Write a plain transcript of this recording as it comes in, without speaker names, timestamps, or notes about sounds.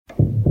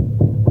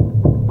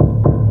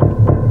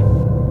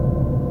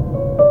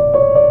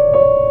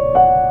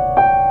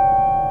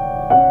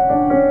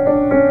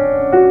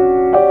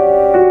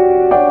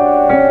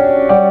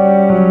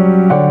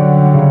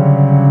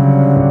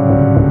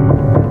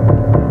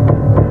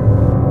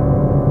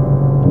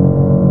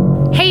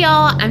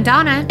I'm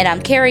Donna. And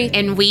I'm Carrie.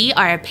 And we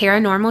are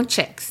Paranormal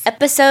Chicks.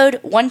 Episode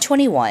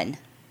 121.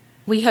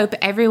 We hope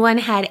everyone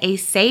had a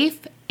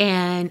safe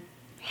and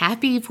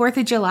happy 4th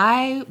of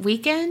July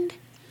weekend.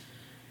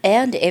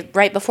 And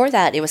right before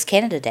that, it was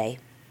Canada Day.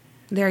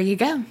 There you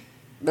go.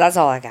 That's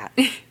all I got.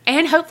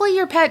 And hopefully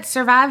your pet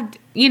survived,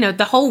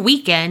 the whole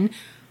weekend,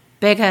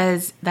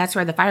 because that's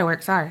where the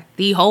fireworks are.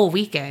 The whole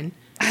weekend.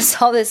 I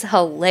saw this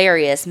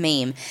hilarious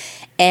meme,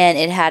 and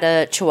it had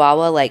a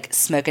chihuahua,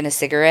 smoking a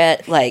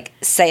cigarette,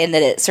 saying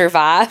that it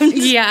survived.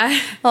 Yeah.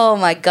 Oh,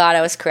 my God,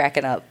 I was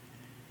cracking up.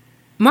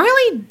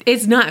 Marley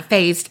is not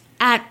fazed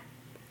at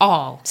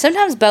all.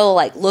 Sometimes Bo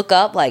will, look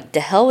up, the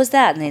hell was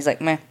that? And he's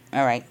like, meh,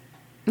 all right.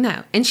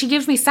 No. And she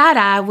gives me side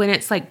eye when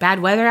it's,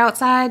 bad weather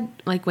outside,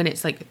 when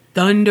it's,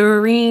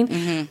 thundering.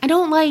 Mm-hmm. I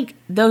don't like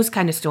those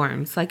kind of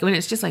storms. When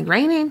it's just,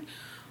 raining,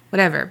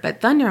 whatever. But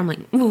thunder, I'm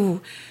like,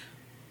 ooh.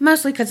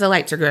 Mostly because the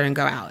lights are going to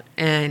go out.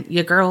 And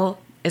your girl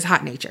is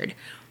hot-natured.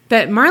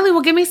 But Marley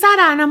will give me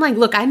side-eye, and I'm like,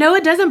 look, I know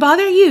it doesn't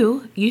bother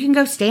you. You can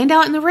go stand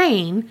out in the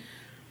rain.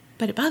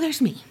 But it bothers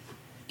me.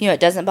 You know what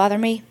doesn't bother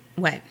me?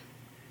 What?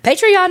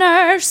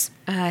 Patreoners!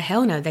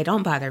 Hell no, they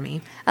don't bother me.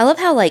 I love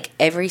how,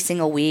 every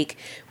single week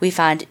we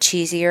find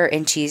cheesier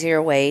and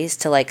cheesier ways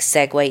to,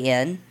 segue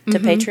in to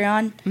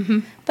Patreon. Mm-hmm.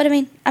 But,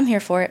 I'm here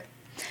for it.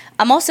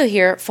 I'm also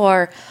here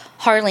for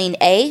Harleen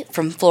A.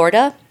 from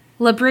Florida.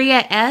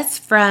 Labria S.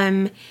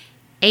 from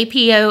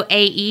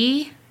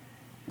APOAE.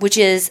 Which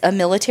is a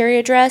military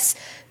address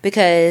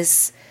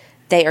because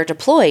they are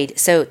deployed.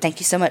 So, thank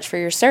you so much for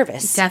your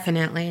service.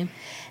 Definitely.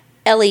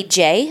 Ellie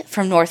J.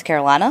 from North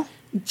Carolina.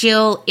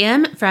 Jill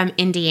M. from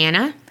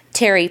Indiana.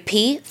 Terry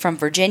P. from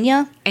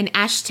Virginia. And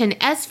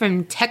Ashton S.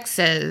 from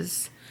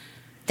Texas.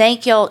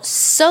 Thank y'all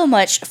so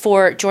much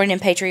for joining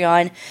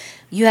Patreon.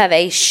 You have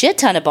a shit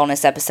ton of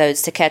bonus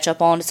episodes to catch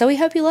up on, so we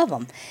hope you love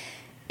them.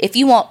 If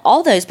you want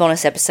all those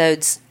bonus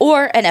episodes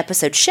or an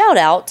episode shout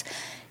out,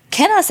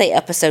 can I say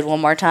episode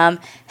one more time?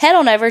 Head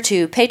on over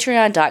to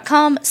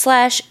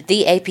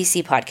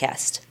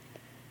patreon.com/theapcpodcast.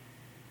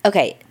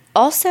 Okay,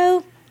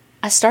 also,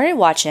 I started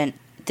watching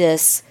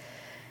this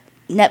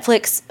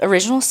Netflix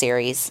original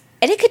series,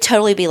 and it could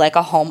totally be like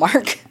a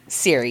Hallmark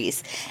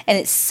series. And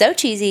it's so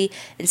cheesy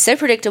and so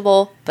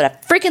predictable, but I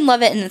freaking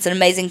love it, and it's an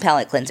amazing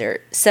palate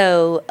cleanser.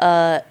 So,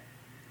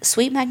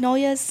 Sweet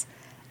Magnolias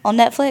on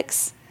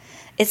Netflix.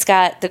 It's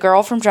got the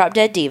girl from Drop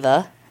Dead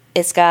Diva.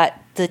 It's got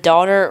the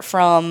daughter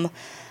from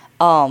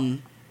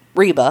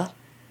Reba.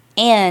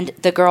 And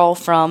the girl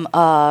from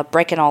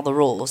Breaking All the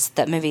Rules.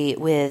 That movie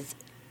with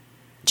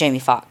Jamie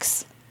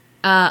Foxx.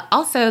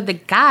 Also, the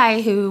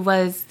guy who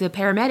was the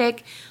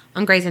paramedic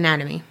on Grey's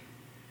Anatomy.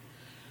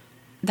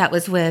 That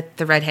was with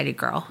the redheaded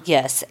girl.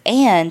 Yes.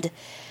 And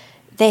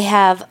they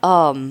have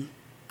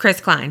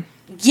Chris Klein.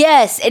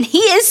 Yes, and he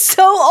is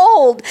so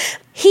old.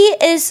 He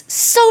is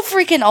so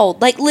freaking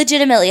old.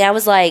 Legitimately, I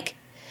was like,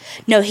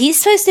 no, he's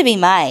supposed to be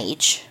my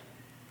age.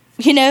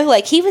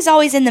 He was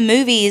always in the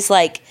movies,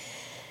 the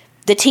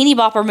teeny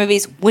bopper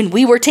movies when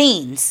we were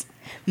teens.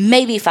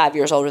 Maybe 5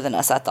 years older than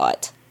us, I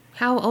thought.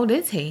 How old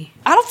is he?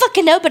 I don't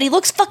fucking know, but he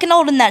looks fucking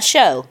old in that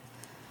show.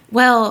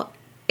 Well,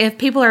 if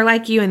people are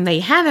like you and they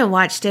haven't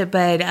watched it,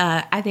 but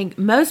I think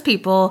most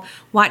people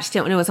watched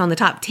it when it was on the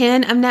top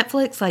 10 of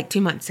Netflix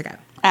 2 months ago.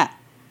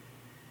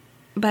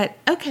 But,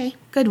 okay,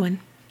 good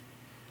one.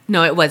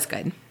 No, it was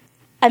good.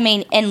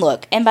 And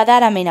look, and by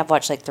that I mean I've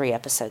watched 3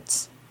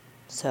 episodes.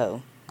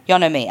 So, y'all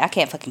know me, I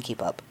can't fucking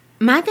keep up.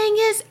 My thing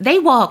is, they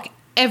walk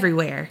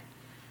everywhere.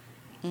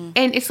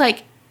 And it's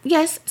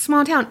yes,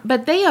 small town,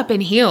 but they up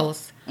in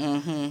heels.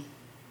 Mm-hmm.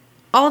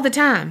 All the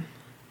time.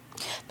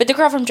 But the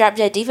girl from Drop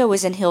Dead Diva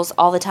was in heels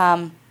all the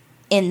time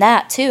in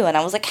that, too. And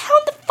I was like, how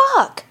the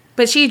fuck?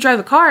 But she drove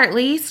a car, at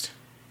least.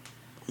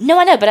 No,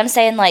 I know, but I'm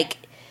saying,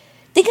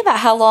 think about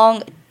how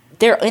long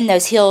they're in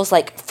those heels,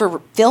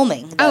 for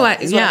filming. Though,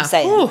 is what I'm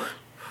saying. Whew.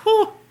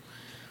 Whew.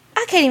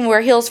 I can't even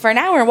wear heels for an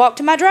hour and walk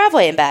to my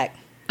driveway and back.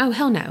 Oh,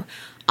 hell no.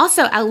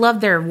 Also, I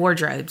love their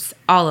wardrobes.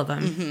 All of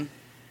them. Mm-hmm.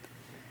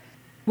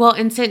 Well,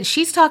 and since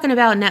she's talking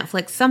about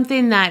Netflix,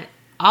 something that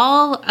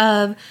all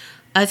of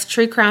us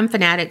true crime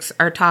fanatics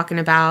are talking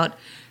about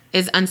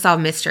is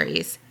Unsolved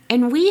Mysteries.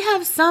 And we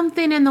have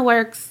something in the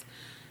works.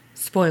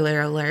 Spoiler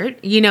alert.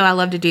 I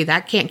love to do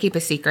that. Can't keep a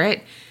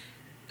secret.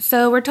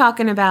 So we're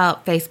talking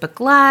about Facebook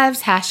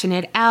Lives, hashing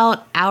it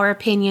out, our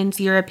opinions,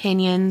 your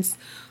opinions,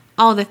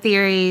 all the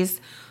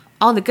theories,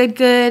 all the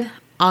good,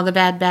 all the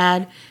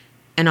bad,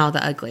 and all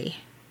the ugly.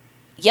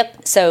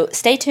 Yep. So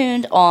stay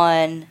tuned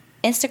on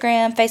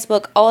Instagram,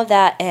 Facebook, all of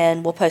that,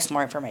 and we'll post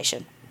more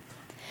information.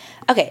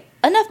 Okay,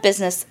 enough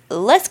business.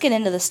 Let's get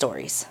into the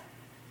stories.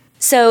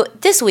 So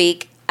this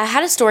week, I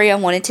had a story I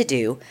wanted to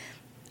do.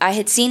 I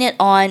had seen it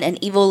on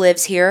An Evil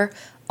Lives Here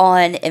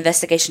on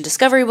Investigation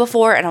Discovery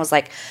before, and I was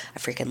like, I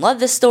freaking love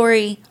this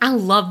story. I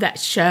love that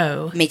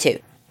show. Me too.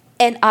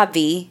 And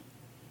Obvi,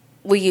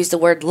 we use the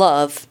word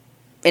love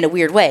in a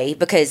weird way,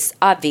 because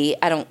Obvi,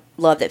 I don't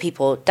love that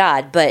people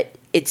died, but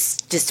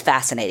it's just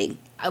fascinating.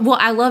 Well,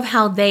 I love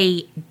how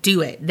they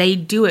do it. They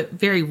do it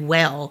very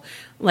well.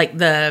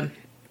 The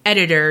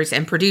editors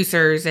and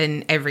producers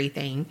and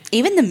everything.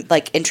 Even the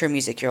like intro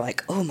music, you're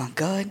like, oh my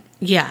God.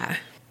 Yeah.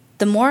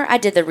 The more I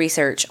did the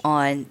research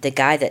on the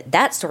guy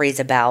that story is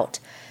about,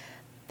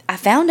 I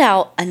found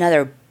out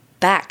another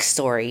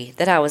backstory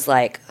that I was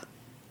like,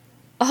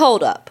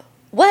 hold up.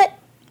 What?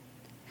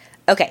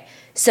 Okay,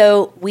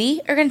 so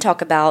we are going to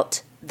talk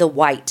about the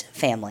White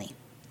family.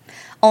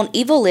 On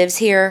Evil Lives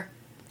Here,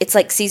 it's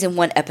like season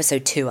 1,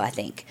 episode 2, I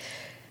think.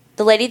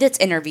 The lady that's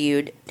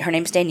interviewed, her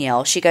name's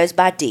Danielle. She goes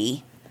by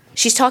Dee.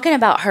 She's talking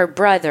about her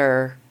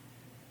brother,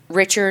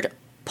 Richard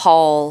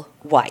Paul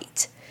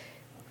White.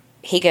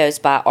 He goes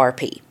by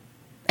RP.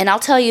 And I'll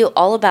tell you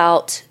all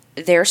about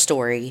their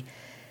story,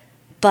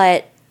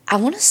 but I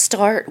want to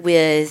start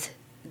with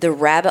the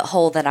rabbit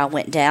hole that I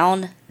went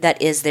down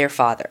that is their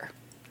father.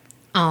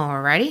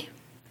 Alrighty.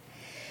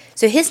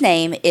 So his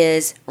name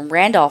is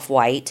Randolph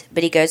White,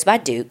 but he goes by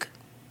Duke.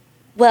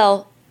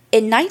 Well,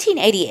 in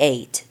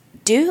 1988,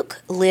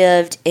 Duke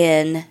lived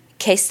in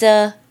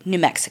Questa, New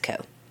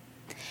Mexico.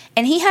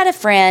 And he had a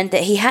friend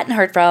that he hadn't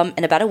heard from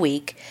in about a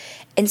week.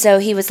 And so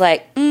he was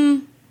like,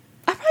 I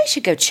probably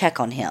should go check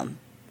on him.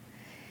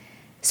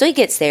 So he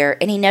gets there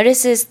and he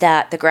notices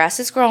that the grass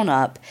has grown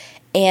up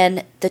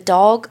and the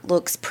dog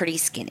looks pretty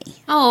skinny.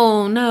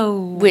 Oh, no.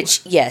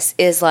 Which, yes,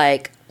 is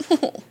like...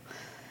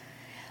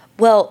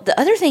 Well, the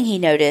other thing he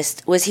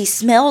noticed was he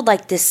smelled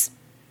like this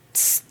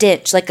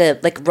stench, like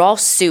raw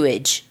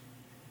sewage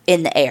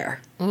in the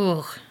air.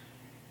 Ugh.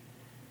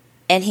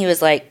 And he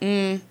was like,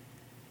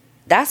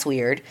 that's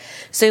weird.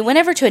 So he went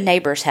over to a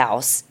neighbor's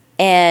house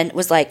and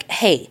was like,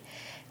 hey,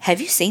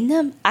 have you seen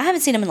them? I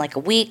haven't seen them in like a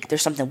week.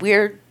 There's something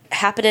weird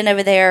happening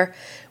over there.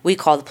 We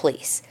call the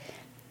police.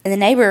 And the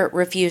neighbor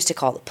refused to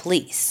call the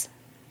police.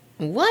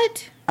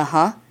 What?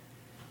 Uh-huh.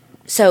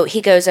 So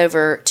he goes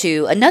over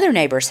to another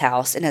neighbor's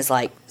house and is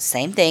like,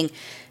 same thing.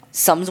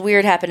 Something's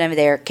weird happened over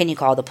there. Can you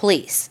call the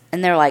police?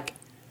 And they're like,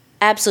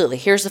 absolutely.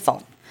 Here's the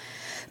phone.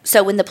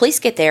 So when the police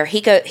get there,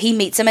 he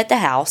meets them at the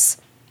house.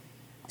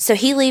 So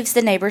he leaves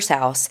the neighbor's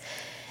house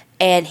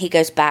and he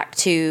goes back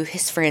to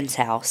his friend's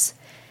house.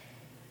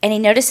 And he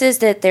notices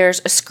that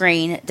there's a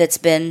screen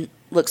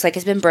looks like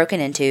it's been broken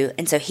into.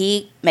 And so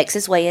he makes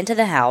his way into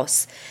the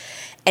house.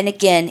 And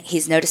again,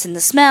 he's noticing the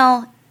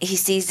smell. He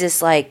sees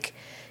this like,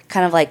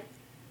 kind of like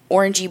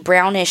orangey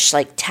brownish,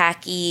 like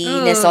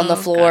tackiness on the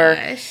floor.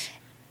 Gosh.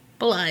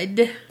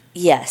 Blood.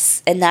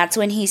 Yes. And that's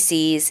when he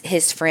sees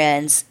his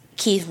friends,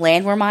 Keith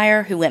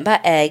Landwehrmeyer, who went by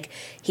Egg.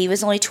 He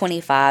was only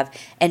 25.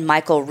 And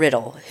Michael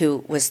Riddle,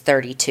 who was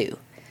 32.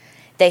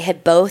 They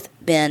had both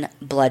been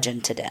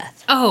bludgeoned to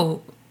death.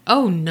 Oh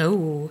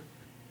no.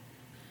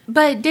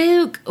 But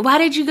Duke, why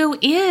did you go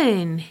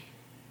in?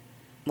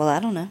 Well, I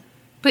don't know.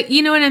 But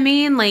you know what I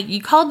mean? Like,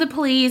 you called the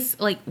police,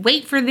 like,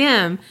 wait for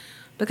them.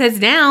 Because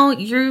now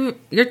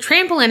you're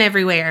trampling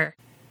everywhere.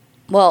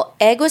 Well,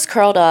 Egg was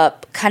curled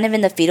up kind of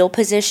in the fetal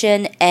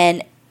position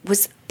and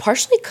was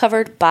partially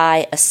covered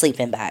by a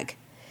sleeping bag.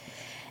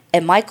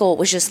 And Michael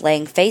was just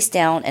laying face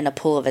down in a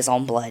pool of his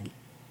own blood.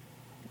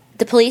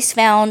 The police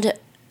found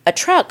a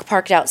truck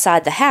parked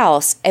outside the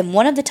house and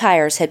one of the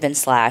tires had been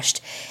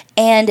slashed.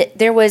 And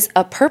there was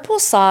a purple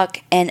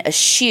sock and a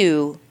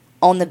shoe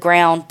on the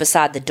ground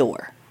beside the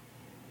door.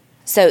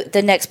 So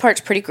the next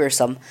part's pretty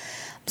gruesome.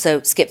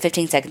 So skip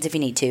 15 seconds if you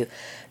need to.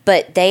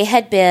 But they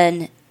had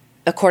been,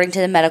 according to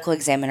the medical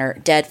examiner,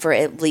 dead for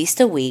at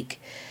least a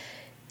week.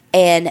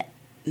 And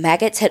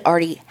maggots had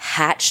already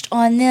hatched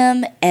on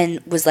them and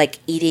was like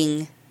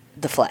eating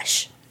the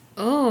flesh.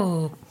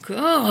 Oh,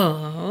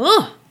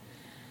 God.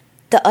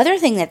 The other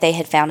thing that they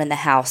had found in the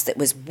house that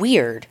was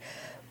weird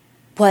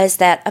was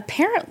that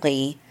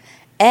apparently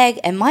Egg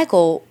and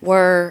Michael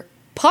were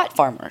pot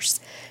farmers.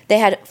 They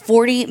had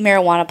 40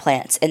 marijuana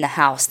plants in the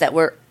house that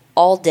were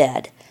all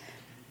dead.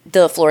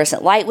 The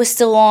fluorescent light was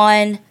still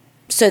on,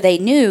 so they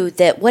knew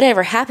that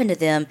whatever happened to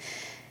them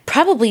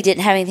probably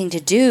didn't have anything to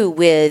do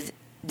with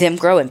them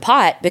growing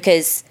pot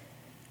because,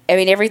 I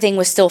mean, everything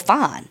was still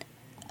fine.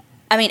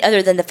 I mean,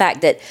 other than the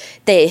fact that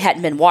they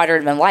hadn't been watered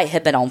and the light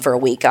had been on for a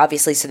week,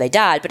 obviously, so they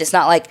died. But it's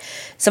not like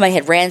somebody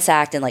had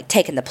ransacked and, like,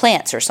 taken the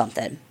plants or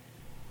something.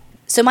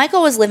 So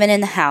Michael was living in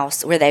the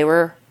house where they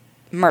were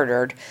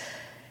murdered,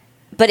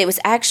 but it was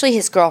actually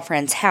his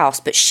girlfriend's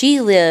house, but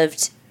she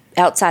lived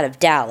outside of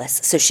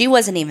Dallas, so she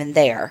wasn't even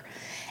there.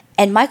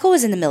 And Michael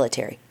was in the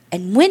military.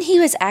 And when he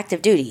was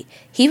active duty,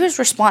 he was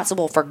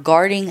responsible for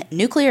guarding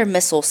nuclear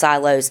missile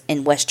silos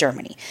in West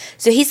Germany.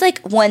 So he's like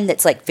one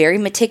that's like very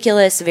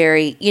meticulous,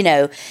 very,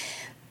 and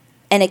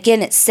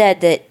again, it's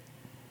said that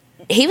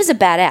he was a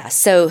badass.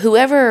 So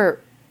whoever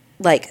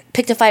like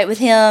picked a fight with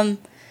him,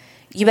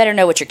 you better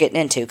know what you're getting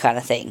into kind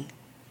of thing.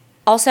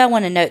 Also, I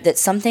want to note that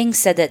some things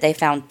said that they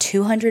found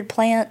 200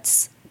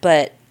 plants,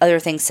 but other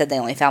things said they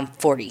only found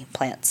 40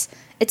 plants.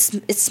 It's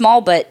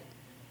small, but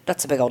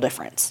that's a big old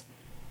difference.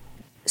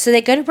 So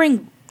they go to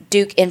bring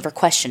Duke in for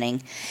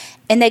questioning,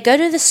 and they go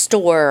to the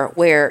store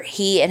where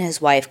he and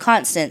his wife,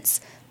 Constance,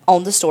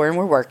 owned the store and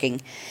were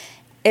working.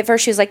 At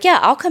first, she was like, yeah,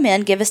 I'll come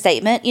in, give a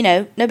statement,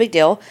 no big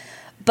deal.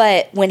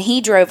 But when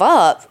he drove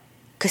up,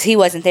 because he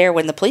wasn't there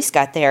when the police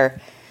got there,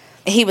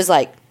 He was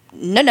like,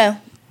 no,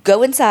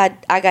 go inside.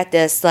 I got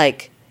this.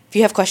 Like, if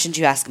you have questions,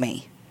 you ask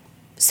me.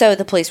 So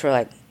the police were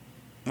like,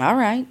 all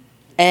right,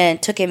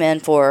 and took him in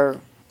for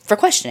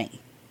questioning.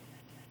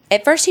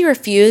 At first, he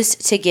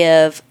refused to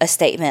give a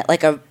statement,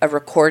 like a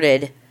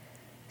recorded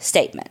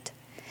statement.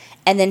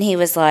 And then he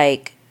was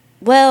like,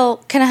 well,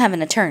 can I have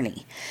an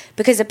attorney?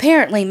 Because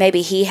apparently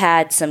maybe he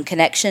had some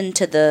connection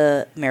to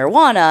the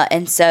marijuana,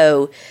 and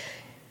so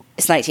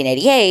it's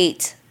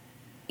 1988,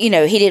 he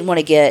didn't want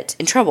to get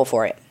in trouble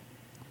for it.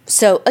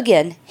 So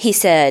again, he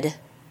said,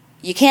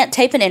 you can't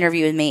tape an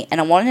interview with me,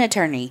 and I want an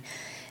attorney.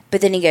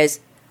 But then he goes,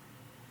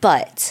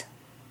 but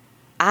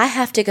I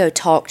have to go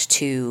talk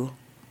to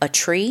a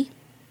tree,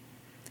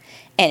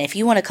 and if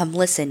you want to come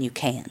listen, you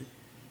can.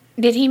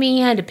 Did he mean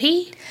he had to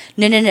pee?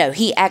 No.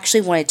 He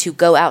actually wanted to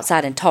go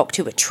outside and talk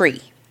to a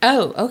tree.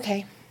 Oh,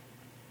 okay.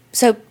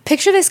 So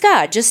picture this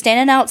guy just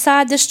standing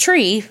outside this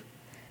tree,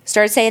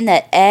 started saying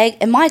that Egg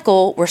and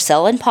Michael were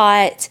selling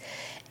pot,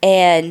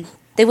 and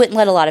they wouldn't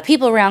let a lot of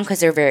people around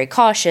because they're very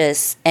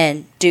cautious,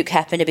 and Duke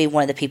happened to be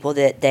one of the people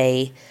that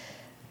they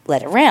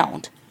let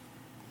around.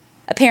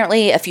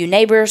 Apparently, a few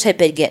neighbors had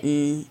been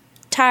getting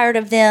tired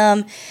of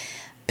them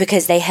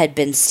because they had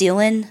been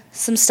stealing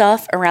some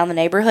stuff around the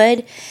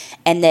neighborhood,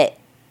 and that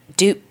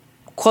Duke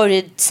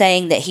quoted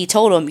saying that he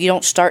told them, you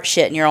don't start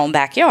shit in your own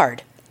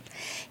backyard.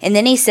 And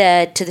then he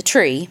said to the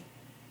tree,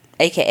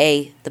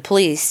 a.k.a. the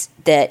police,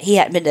 that he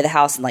hadn't been to the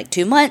house in like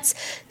 2 months,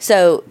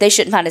 so they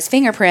shouldn't find his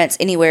fingerprints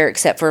anywhere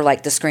except for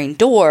like the screen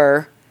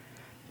door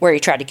where he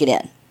tried to get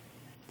in.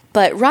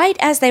 But right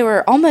as they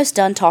were almost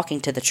done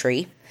talking to the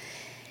tree,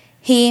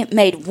 he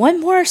made one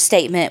more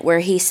statement where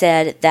he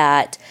said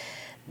that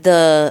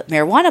the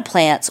marijuana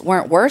plants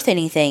weren't worth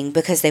anything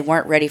because they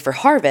weren't ready for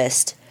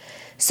harvest,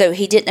 so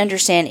he didn't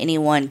understand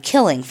anyone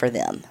killing for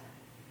them.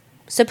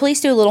 So police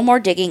do a little more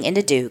digging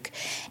into Duke,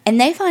 and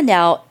they find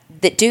out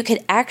that Duke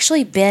had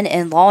actually been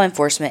in law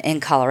enforcement in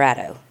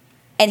Colorado.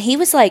 And he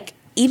was like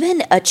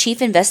even a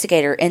chief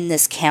investigator in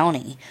this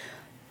county,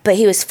 but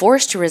he was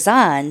forced to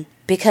resign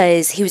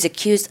because he was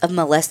accused of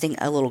molesting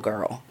a little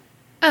girl.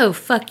 Oh,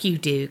 fuck you,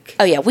 Duke.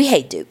 Oh, yeah, we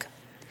hate Duke.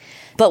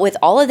 But with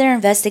all of their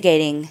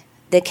investigating,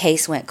 the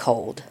case went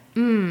cold.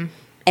 And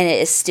it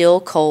is still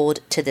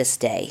cold to this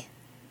day.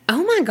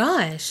 Oh, my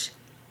gosh.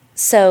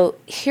 So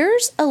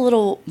here's a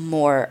little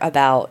more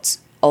about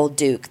old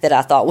Duke that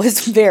I thought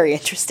was very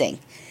interesting.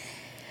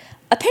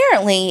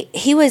 Apparently,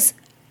 he was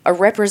a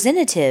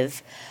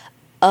representative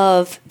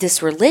of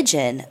this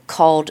religion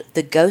called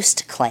the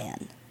Ghost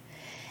Clan.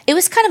 It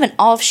was kind of an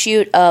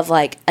offshoot of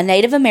like a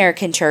Native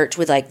American church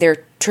with like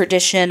their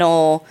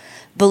traditional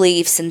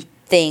beliefs and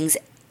things,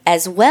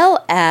 as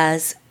well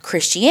as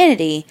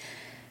Christianity,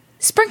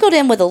 sprinkled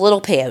in with a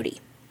little peyote.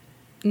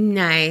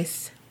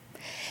 Nice.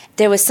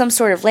 There was some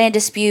sort of land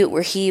dispute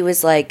where he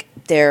was like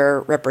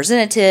their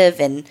representative,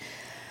 and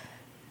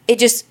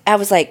I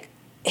was like,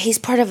 he's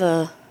part of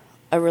a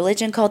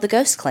religion called the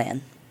Ghost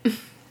Clan.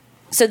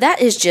 So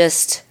that is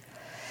just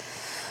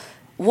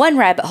one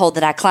rabbit hole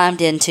that I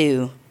climbed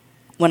into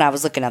when I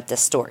was looking up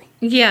this story.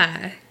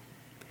 Yeah.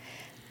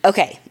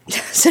 Okay,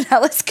 so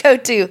now let's go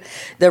to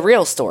the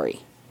real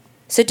story.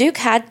 So Duke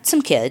had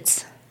some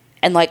kids,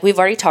 and like we've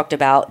already talked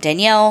about,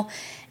 Danielle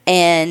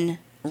and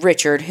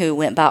Richard, who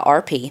went by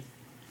RP.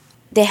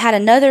 They had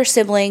another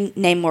sibling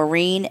named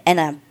Maureen,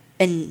 and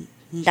I'm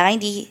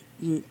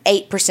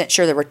 98%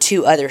 sure there were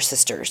 2 other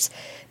sisters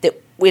that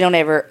we don't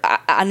ever,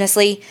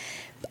 honestly,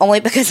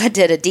 only because I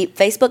did a deep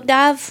Facebook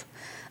dive.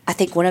 I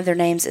think one of their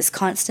names is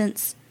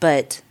Constance,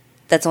 but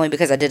that's only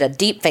because I did a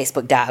deep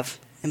Facebook dive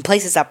in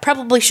places I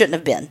probably shouldn't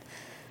have been.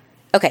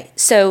 Okay,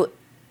 so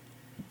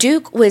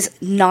Duke was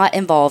not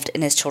involved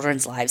in his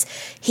children's lives.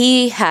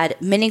 He had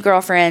many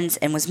girlfriends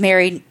and was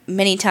married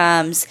many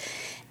times,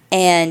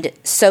 and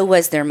so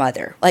was their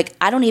mother. Like,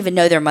 I don't even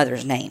know their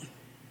mother's name.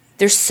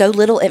 There's so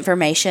little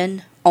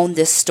information on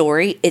this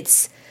story.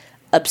 It's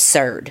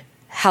absurd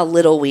how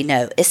little we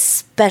know,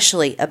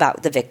 especially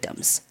about the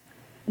victims.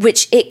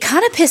 Which, it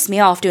kind of pissed me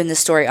off doing this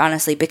story,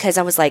 honestly, because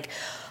I was like,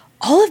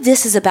 all of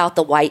this is about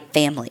the White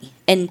family.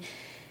 And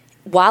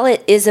while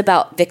it is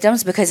about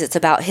victims, because it's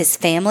about his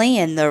family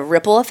and the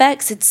ripple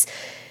effects,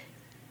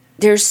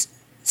 there's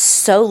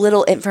so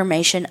little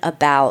information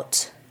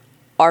about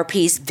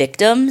RP's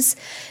victims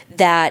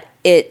that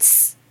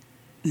it's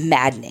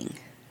maddening.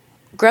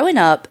 Growing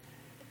up,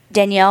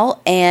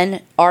 Danielle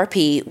and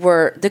RP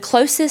were the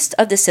closest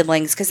of the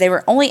siblings because they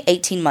were only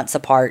 18 months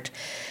apart.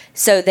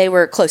 So they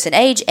were close in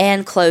age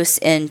and close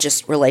in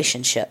just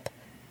relationship.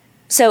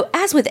 So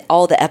as with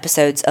all the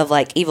episodes of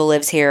like Evil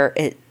Lives Here,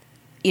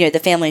 the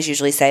families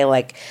usually say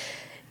like,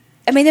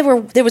 I mean,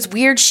 there was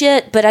weird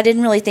shit, but I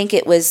didn't really think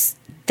it was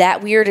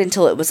that weird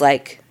until it was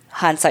like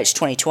hindsight's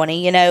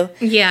 2020,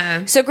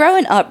 Yeah. So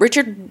growing up,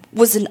 Richard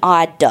was an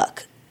odd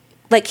duck.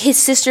 Like his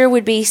sister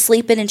would be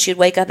sleeping and she'd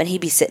wake up and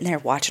he'd be sitting there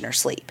watching her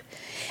sleep.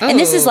 Oh. And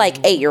this is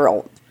like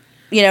 8-year-old.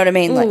 You know what I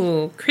mean?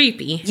 Ooh, like,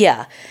 creepy.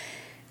 Yeah.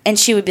 And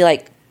she would be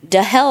like,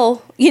 "The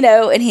hell,"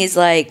 and he's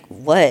like,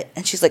 "What?"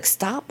 And she's like,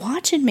 "Stop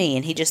watching me."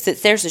 And he just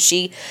sits there, so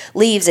she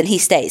leaves and he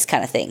stays,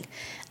 kind of thing.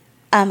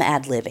 I'm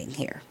ad-libbing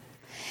here.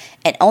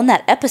 And on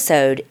that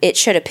episode, it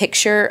showed a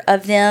picture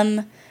of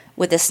them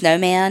with a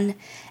snowman,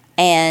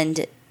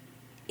 and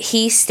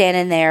he's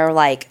standing there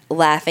like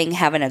laughing,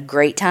 having a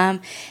great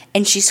time,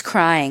 and she's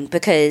crying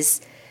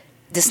because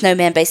the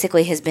snowman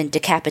basically has been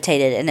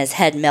decapitated and his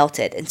head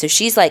melted. And so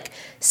she's like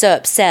so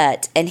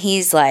upset, and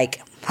he's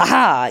like,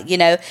 haha, you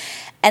know.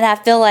 And I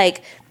feel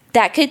like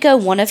that could go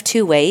one of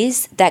two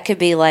ways. That could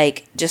be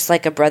like just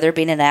like a brother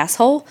being an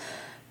asshole,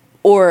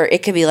 or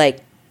it could be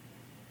like,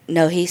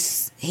 no,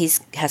 he's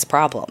has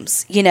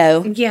problems, you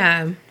know?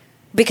 Yeah.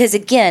 Because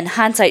again,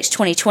 hindsight's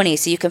 20/20,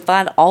 so you can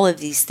find all of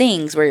these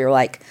things where you're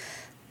like,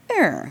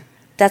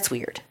 that's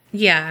weird.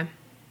 Yeah.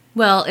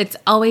 Well, it's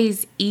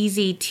always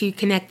easy to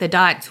connect the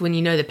dots when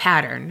you know the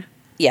pattern.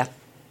 Yeah.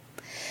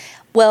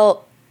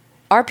 Well,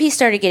 RP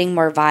started getting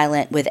more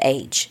violent with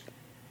age.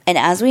 And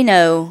as we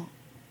know,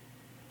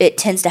 it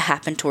tends to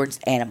happen towards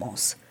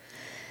animals.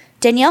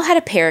 Danielle had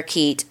a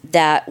parakeet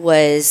that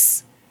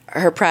was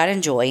her pride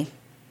and joy.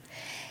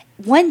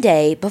 One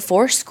day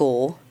before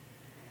school,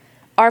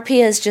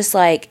 RP is just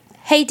like,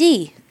 hey,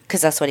 D,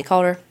 because that's what he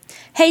called her.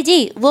 Hey,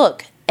 D,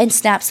 look, and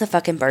snaps the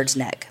fucking bird's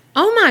neck.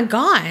 Oh my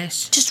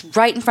gosh. Just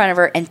right in front of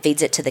her and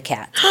feeds it to the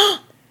cat.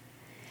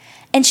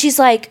 And she's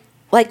like,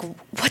 what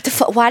the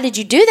fuck? Why did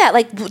you do that?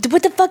 Like,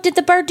 what the fuck did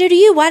the bird do to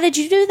you? Why did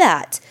you do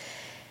that?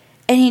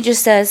 And he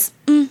just says,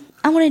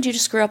 I wanted you to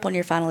screw up on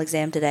your final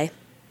exam today.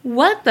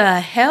 What the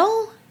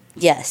hell?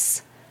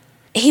 Yes.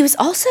 He was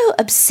also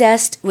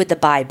obsessed with the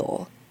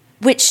Bible,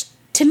 which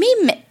to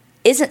me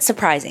isn't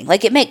surprising.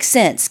 Like, it makes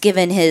sense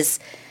given his...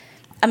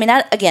 I mean,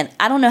 I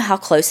don't know how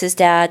close his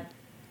dad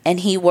and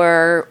he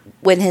were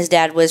when his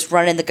dad was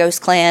running the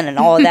Ghost Clan and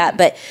all of that.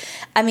 But,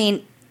 I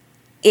mean,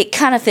 it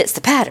kind of fits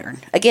the pattern.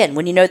 Again,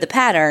 when you know the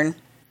pattern...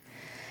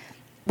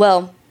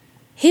 Well,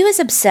 he was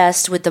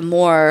obsessed with the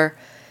more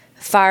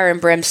fire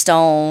and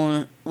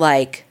brimstone,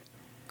 like,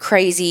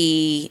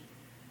 crazy,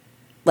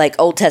 like,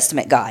 Old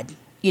Testament God.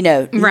 You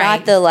know, right.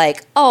 Not the,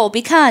 like, oh,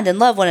 be kind and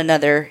love one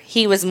another.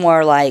 He was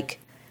more like,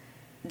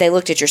 they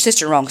looked at your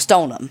sister wrong,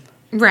 stone them.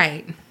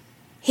 Right.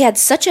 He had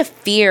such a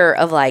fear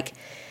of, like,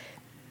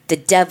 the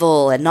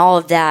devil and all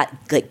of that,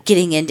 like,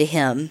 getting into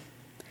him,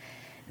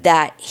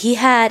 that he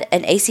had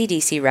an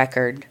AC/DC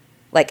record,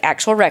 like,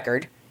 actual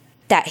record,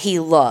 that he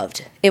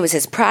loved. It was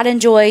his pride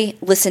and joy,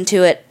 listened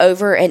to it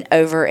over and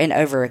over and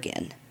over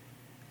again.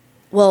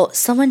 Well,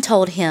 someone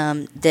told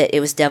him that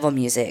it was devil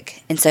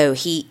music, and so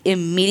he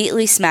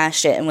immediately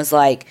smashed it and was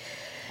like,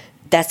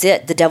 that's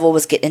it, the devil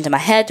was getting into my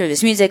head through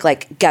this music,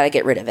 like, gotta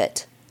get rid of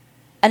it.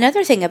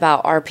 Another thing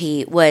about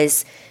RP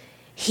was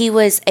he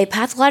was a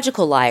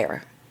pathological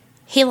liar.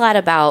 He lied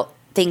about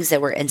things that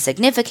were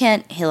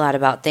insignificant, he lied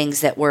about things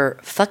that were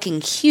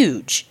fucking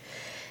huge.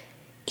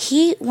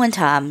 He, one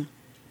time,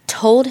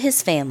 told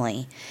his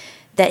family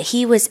that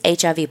he was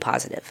HIV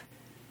positive.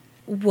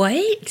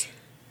 What?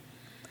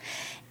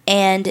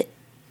 And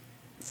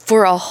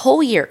for a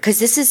whole year, because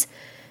this is,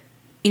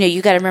 you know,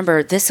 you got to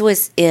remember, this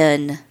was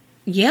in,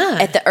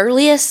 at the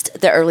earliest,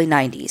 the early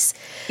 90s.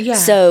 Yeah.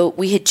 So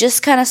we had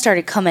just kind of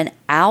started coming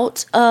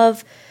out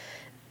of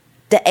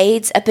the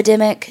AIDS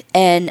epidemic.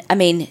 And, I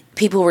mean,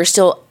 people were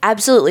still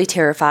absolutely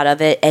terrified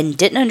of it and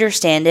didn't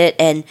understand it.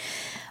 And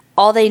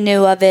all they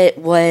knew of it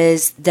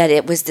was that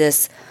it was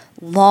this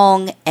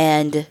long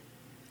and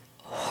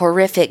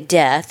horrific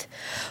death.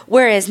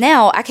 Whereas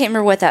now, I can't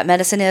remember what that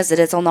medicine is that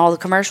is on all the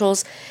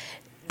commercials.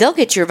 They'll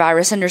get your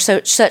virus under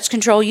such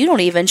control, you don't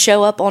even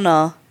show up on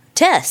a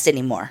test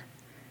anymore.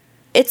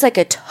 It's like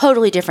a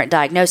totally different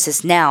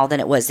diagnosis now than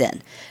it was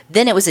then.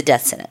 Then it was a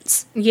death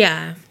sentence.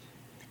 Yeah.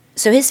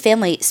 So his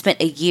family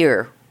spent a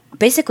year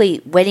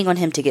basically waiting on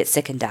him to get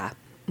sick and die.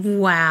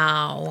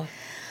 Wow.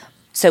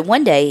 So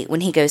one day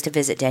when he goes to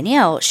visit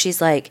Danielle,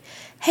 she's like,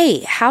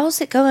 hey,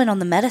 how's it going on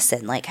the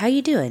medicine? Like, how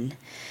you doing?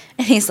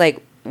 And he's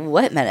like,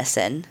 what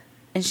medicine?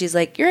 And she's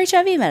like, your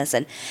HIV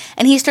medicine.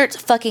 And he starts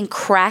fucking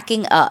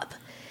cracking up.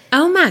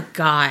 Oh my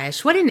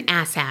gosh, what an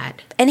asshat.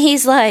 And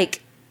he's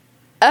like,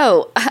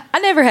 oh, I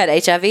never had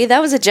HIV.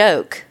 That was a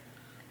joke.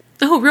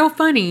 Oh, real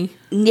funny.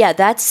 Yeah,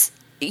 that's,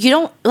 you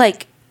don't,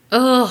 like,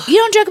 ugh, you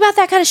don't joke about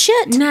that kind of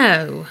shit.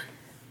 No.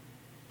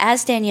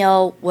 As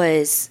Danielle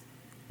was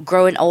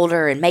growing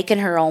older and making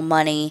her own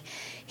money,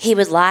 he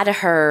would lie to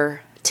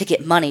her to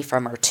get money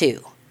from her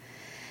too.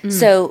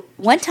 So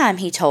one time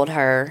he told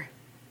her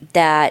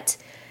that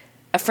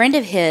a friend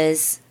of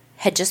his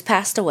had just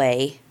passed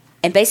away,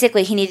 and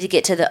basically he needed to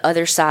get to the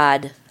other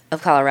side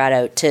of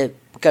Colorado to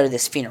go to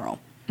this funeral.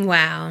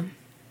 Wow.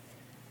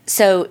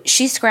 So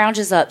she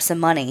scrounges up some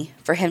money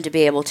for him to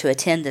be able to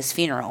attend this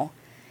funeral.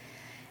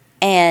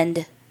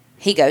 And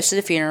he goes to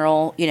the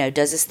funeral, you know,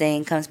 does his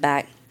thing, comes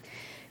back.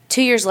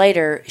 2 years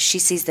later, she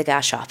sees the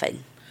guy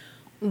shopping.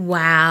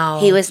 Wow.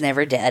 He was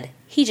never dead.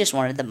 He just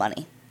wanted the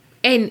money.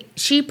 And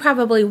she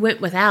probably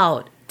went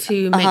without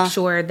to make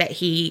sure that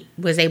he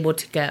was able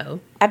to go.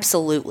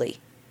 Absolutely.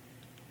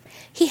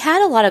 He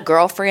had a lot of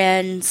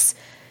girlfriends.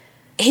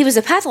 He was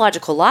a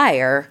pathological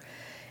liar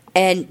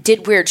and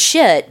did weird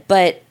shit,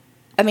 but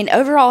I mean,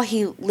 overall,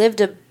 he lived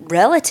a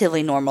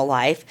relatively normal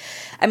life.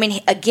 I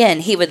mean,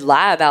 again, he would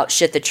lie about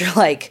shit that you're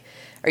like,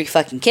 are you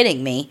fucking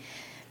kidding me?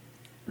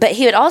 But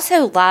he would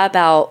also lie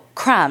about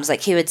crimes.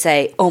 Like, he would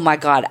say, oh my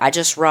God, I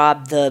just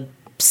robbed the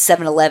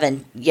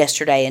 7-Eleven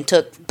yesterday and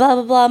took blah,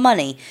 blah, blah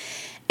money.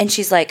 And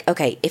she's like,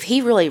 okay, if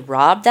he really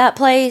robbed that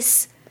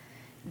place,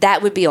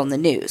 that would be on the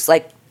news.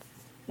 Like,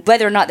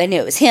 whether or not they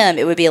knew it was him,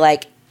 it would be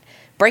like,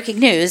 breaking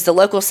news, the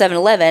local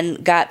 7-Eleven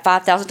got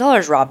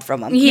 $5,000 robbed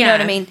from him. You know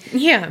what I mean?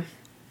 Yeah.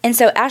 And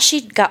so as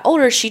she got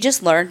older, she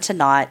just learned to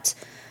not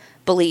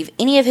believe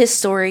any of his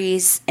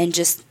stories and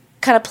just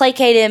kind of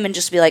placate him and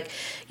just be like,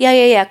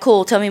 yeah,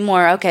 cool, tell me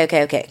more.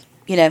 Okay.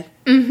 You know?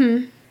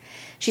 Mm-hmm.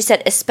 She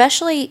said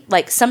especially,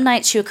 like, some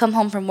nights she would come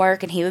home from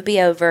work and he would be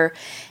over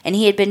and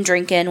he had been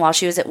drinking while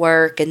she was at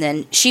work, and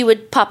then she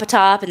would pop a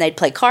top and they'd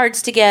play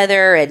cards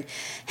together and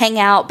hang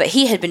out, but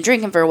he had been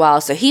drinking for a while,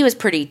 so he was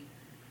pretty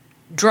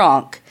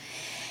drunk.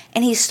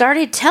 And he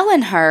started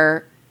telling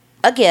her,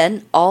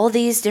 again, all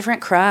these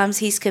different crimes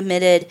he's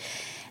committed.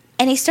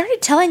 And he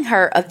started telling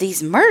her of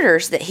these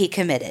murders that he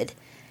committed.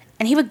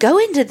 And he would go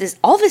into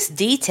all this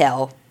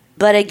detail.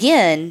 But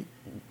again,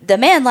 the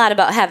man lied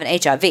about having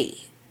HIV.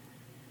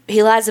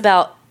 He lies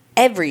about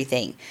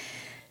everything.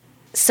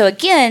 So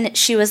again,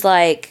 she was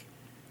like,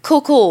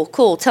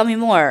 cool, tell me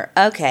more.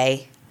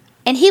 Okay.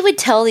 And he would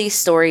tell these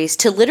stories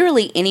to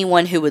literally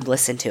anyone who would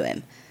listen to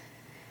him.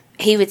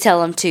 He would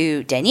tell them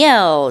to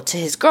Danielle, to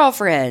his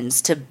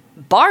girlfriends, to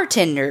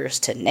bartenders,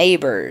 to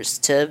neighbors,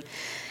 to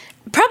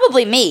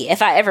probably me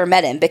if I ever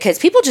met him, because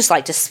people just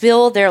like to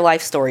spill their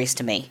life stories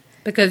to me.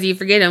 Because you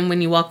forget them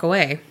when you walk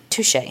away.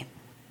 Touche.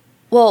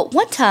 Well,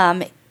 one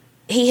time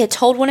he had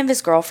told one of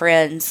his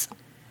girlfriends,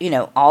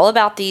 all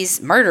about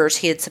these murders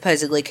he had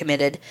supposedly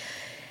committed.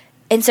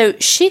 And so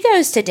she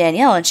goes to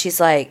Danielle and she's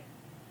like,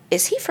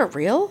 is he for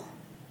real?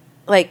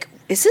 Like,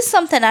 is this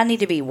something I need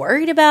to be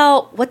worried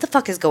about? What the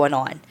fuck is going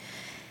on?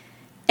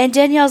 And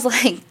Danielle's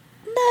like,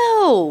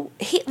 no.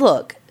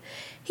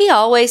 He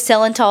always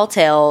telling tall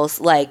tales.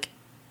 Like,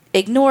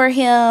 ignore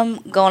him,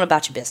 go on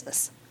about your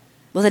business.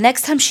 Well, the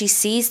next time she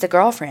sees the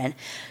girlfriend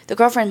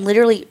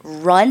literally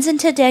runs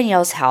into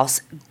Danielle's house,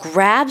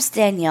 grabs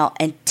Danielle,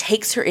 and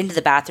takes her into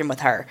the bathroom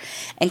with her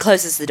and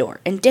closes the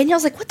door. And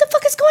Danielle's like, what the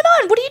fuck is going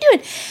on? What are you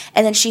doing?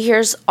 And then she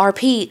hears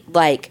RP,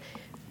 like,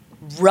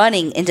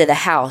 running into the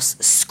house,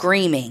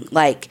 screaming,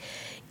 like,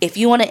 if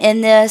you want to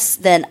end this,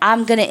 then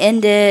I'm going to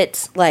end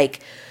it, like,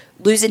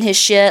 losing his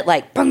shit,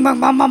 like, bum, bum,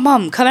 bum, bum,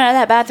 bum, coming out of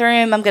that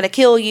bathroom, I'm going to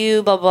kill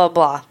you, blah, blah,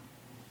 blah.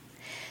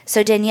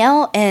 So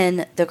Danielle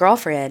and the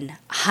girlfriend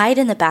hide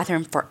in the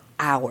bathroom for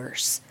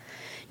hours,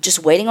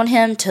 just waiting on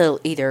him to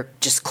either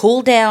just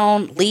cool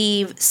down,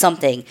 leave,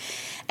 something.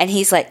 And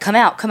he's like, come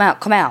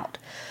out.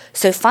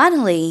 So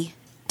finally,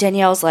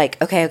 Danielle's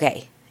like,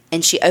 okay.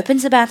 And she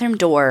opens the bathroom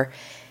door,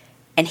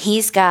 and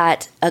he's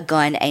got a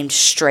gun aimed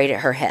straight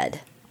at her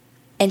head.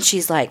 And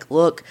she's like,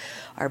 look,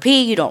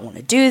 RP, you don't want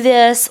to do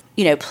this.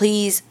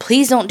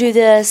 Please don't do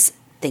this.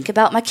 Think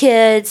about my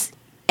kids.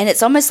 And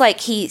it's almost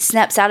like he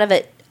snaps out of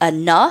it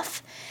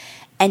enough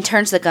and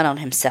turns the gun on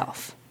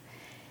himself.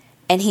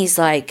 And he's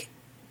like,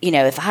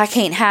 if I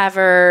can't have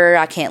her,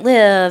 I can't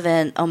live.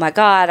 And oh my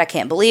God, I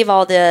can't believe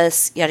all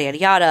this, yada, yada,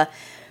 yada.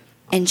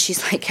 And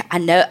she's like,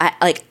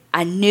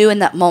 I knew in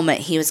that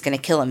moment he was going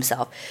to kill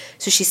himself.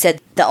 So she said,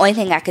 the only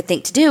thing I could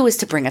think to do was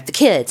to bring up the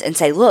kids and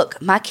say,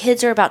 look, my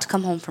kids are about to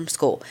come home from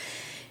school.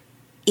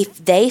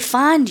 If they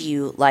find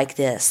you like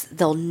this,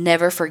 they'll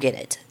never forget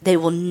it. They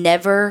will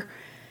never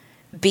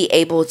be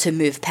able to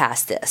move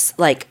past this.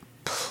 Like,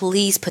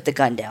 please put the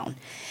gun down.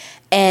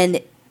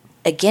 And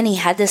again, he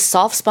had this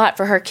soft spot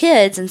for her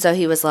kids. And so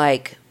he was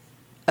like,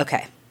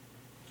 okay.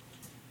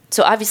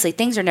 So obviously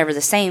things are never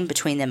the same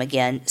between them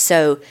again.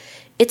 So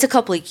it's a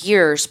couple of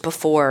years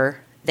before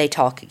they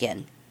talk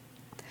again.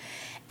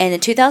 And in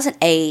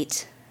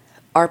 2008,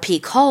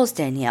 RP calls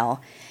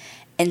Danielle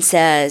and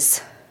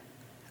says,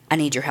 I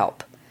need your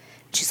help.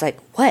 She's like,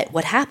 what?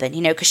 What happened?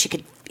 Because she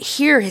could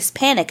hear his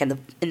panic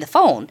in the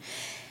phone.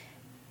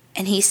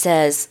 And he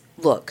says,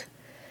 look,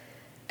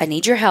 I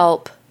need your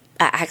help.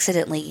 I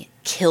accidentally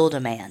killed a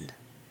man.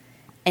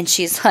 And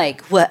she's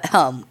like, what?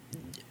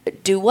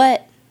 Do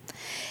what?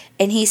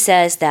 And he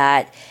says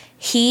that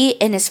he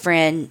and his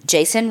friend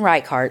Jason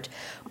Reichart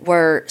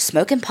were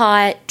smoking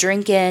pot,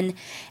 drinking,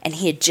 and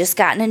he had just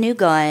gotten a new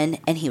gun,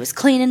 and he was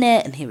cleaning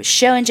it, and he was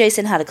showing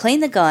Jason how to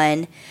clean the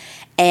gun,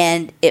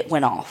 and it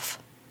went off.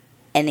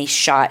 And he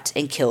shot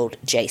and killed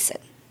Jason.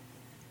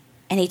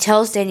 And he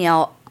tells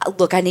Danielle,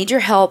 look, I need your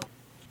help.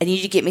 I need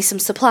you to get me some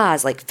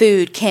supplies, like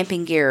food,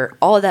 camping gear,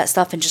 all of that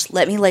stuff, and just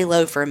let me lay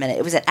low for a minute.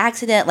 It was an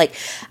accident. Like,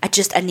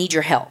 I need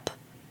your help.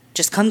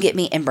 Just come get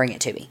me and bring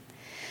it to me.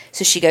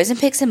 So she goes and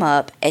picks him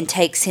up and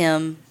takes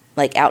him,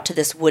 like, out to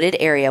this wooded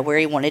area where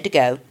he wanted to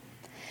go.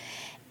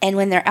 And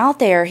when they're out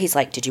there, he's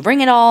like, did you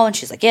bring it all? And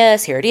she's like,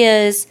 yes, here it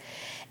is.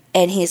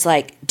 And he's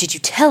like, did you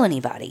tell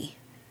anybody?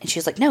 And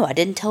she's like, no, I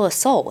didn't tell a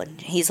soul. And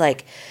he's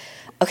like,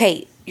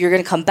 okay, you're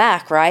going to come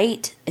back,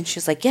 right? And she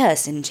was like,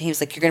 yes. And he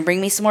was like, you're going to bring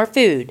me some more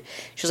food.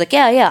 She was like,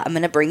 yeah, I'm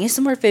going to bring you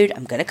some more food.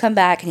 I'm going to come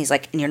back. And he's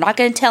like, and you're not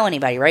going to tell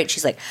anybody, right?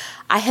 She's like,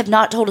 I have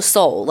not told a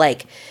soul.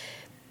 Like,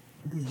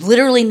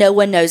 literally no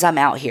one knows I'm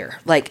out here.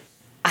 Like,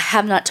 I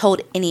have not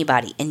told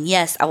anybody. And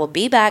yes, I will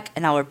be back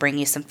and I will bring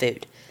you some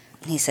food.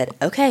 And he said,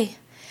 okay.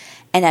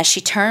 And as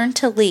she turned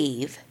to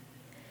leave,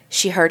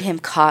 she heard him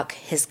cock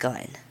his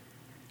gun.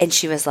 And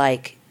she was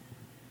like,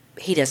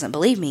 he doesn't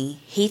believe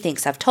me. He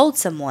thinks I've told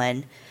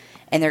someone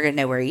and they're going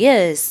to know where he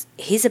is.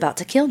 He's about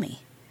to kill me.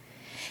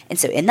 And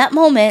so in that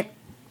moment,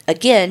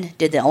 again,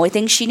 did the only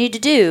thing she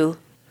needed to do.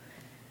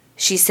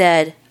 She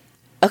said,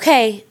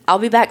 okay, I'll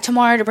be back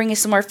tomorrow to bring you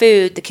some more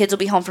food. The kids will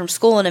be home from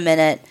school in a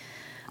minute.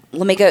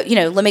 Let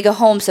me go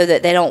home so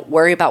that they don't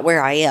worry about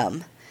where I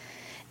am.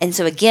 And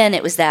so again,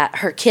 it was that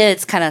her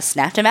kids kind of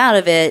snapped him out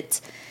of it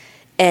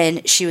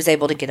and she was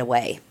able to get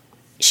away.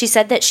 She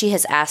said that she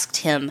has asked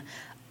him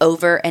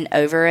over and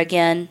over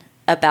again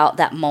about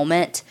that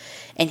moment.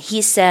 And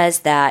he says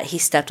that he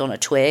stepped on a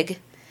twig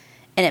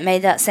and it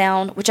made that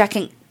sound, which I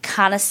can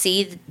kind of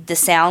see the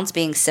sounds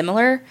being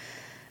similar.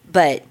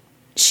 But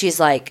she's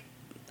like,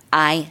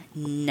 I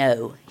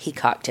know he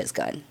cocked his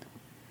gun.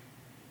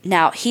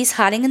 Now, he's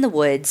hiding in the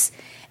woods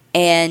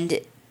and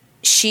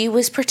she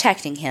was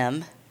protecting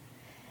him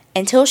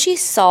until she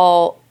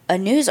saw a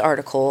news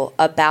article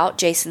about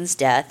Jason's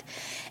death.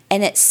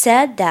 And it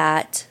said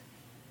that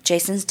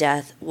Jason's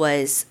death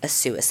was a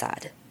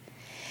suicide.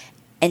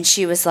 And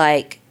she was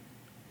like,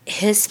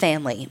 his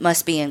family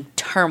must be in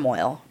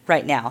turmoil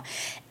right now.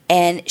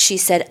 And she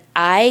said,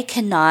 I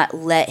cannot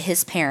let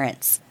his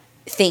parents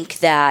think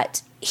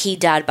that he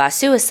died by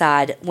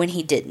suicide when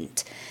he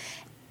didn't.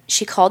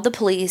 She called the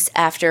police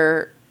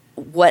after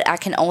what I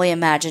can only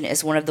imagine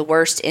is one of the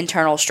worst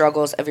internal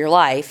struggles of your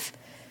life.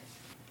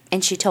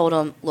 And she told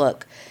them,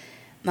 look,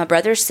 my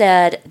brother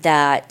said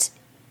that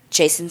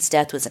Jason's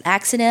death was an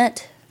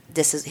accident.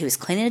 He was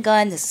cleaning a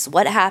gun. This is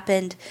what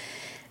happened.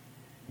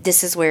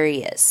 This is where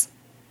he is.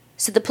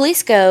 So the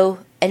police go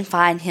and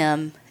find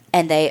him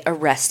and they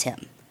arrest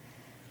him.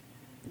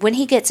 When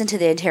he gets into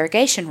the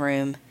interrogation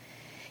room,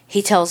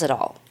 he tells it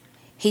all.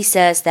 He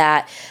says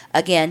that,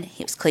 again,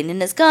 he was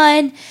cleaning his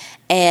gun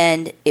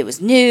and it was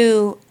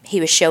new. He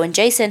was showing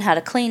Jason how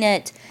to clean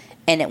it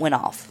and it went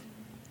off.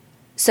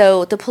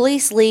 So the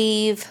police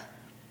leave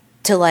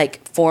to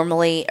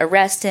formally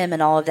arrest him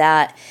and all of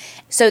that.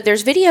 So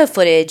there's video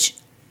footage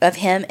of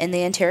him in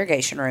the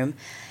interrogation room,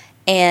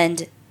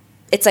 and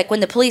it's like when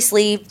the police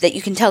leave that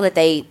you can tell that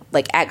they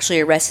actually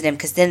arrested him,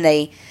 because then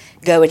they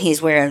go and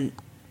he's wearing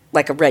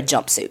a red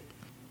jumpsuit.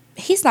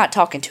 He's not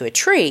talking to a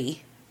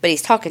tree, but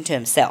he's talking to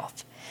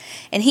himself.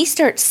 And he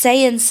starts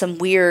saying some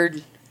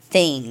weird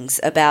things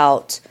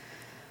about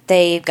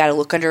they've got to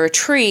look under a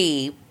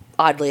tree,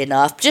 oddly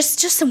enough, just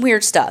some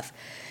weird stuff.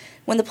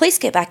 When the police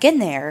get back in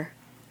there,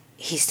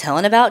 he's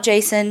telling about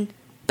Jason,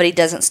 but he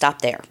doesn't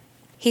stop there.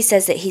 He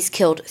says that he's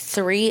killed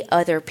 3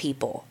 other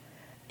people.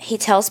 He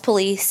tells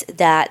police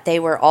that they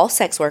were all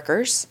sex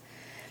workers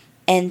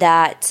and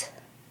that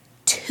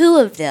 2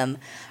 of them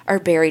are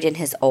buried in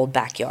his old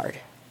backyard.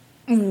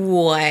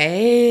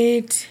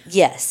 What?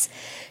 Yes.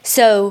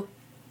 So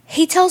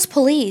he tells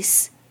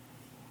police,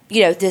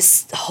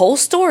 this whole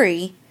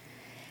story,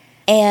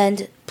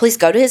 and police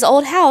go to his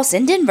old house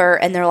in Denver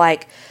and they're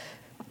like,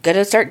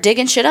 gonna start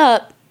digging shit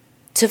up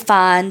to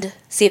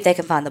see if they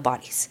can find the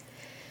bodies.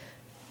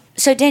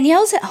 So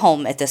Danielle's at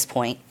home at this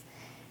point.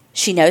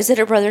 She knows that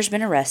her brother's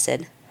been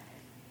arrested.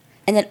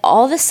 And then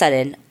all of a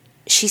sudden,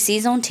 she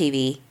sees on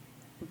TV,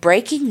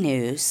 breaking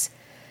news,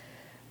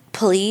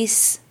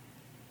 police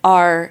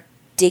are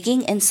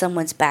digging in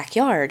someone's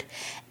backyard.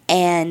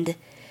 And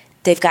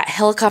they've got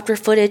helicopter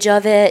footage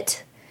of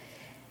it.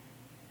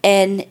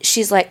 And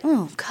she's like,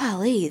 oh,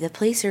 golly, the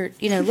police are,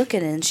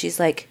 looking. And she's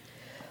like,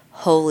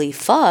 holy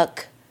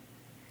fuck,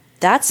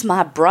 that's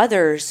my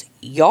brother's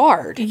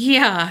yard.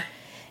 Yeah.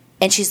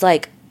 And she's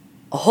like,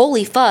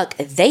 holy fuck,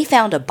 they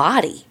found a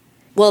body.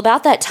 Well,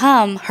 about that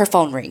time, her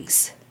phone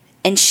rings.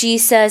 And she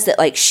says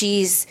that,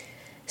 she's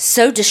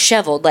so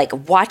disheveled,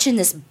 watching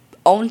this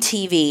on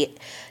TV.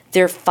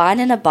 They're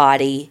finding a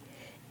body.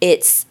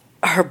 It's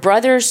her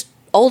brother's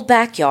old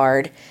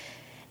backyard.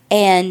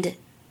 And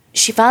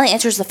she finally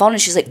answers the phone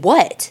and she's like,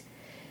 what?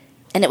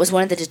 And it was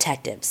one of the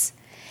detectives.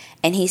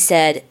 And he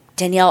said,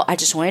 Danielle, I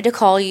just wanted to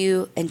call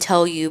you and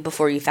tell you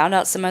before you found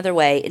out some other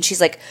way. And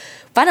she's like,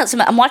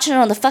 I'm watching it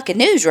on the fucking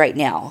news right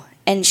now.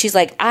 And she's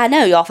like, I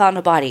know, y'all found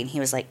a body. And he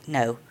was like,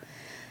 no,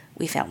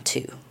 we found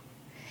 2.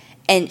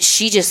 And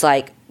she just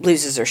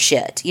loses her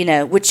shit,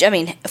 which,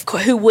 of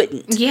course, who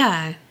wouldn't?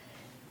 Yeah.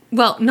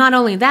 Well, not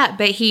only that,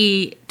 but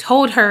he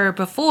told her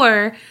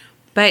before,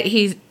 but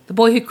he's the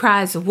boy who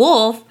cries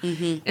wolf.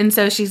 Mm-hmm. And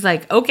so she's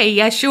like, okay,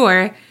 yeah,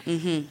 sure.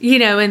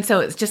 Mm-hmm. And so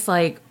it's just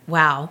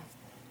wow.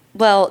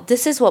 Well,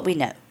 this is what we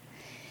know.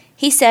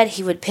 He said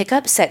he would pick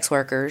up sex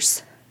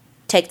workers,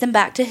 take them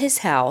back to his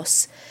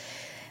house,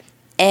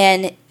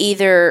 and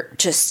either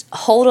just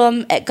hold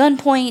them at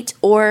gunpoint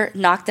or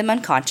knock them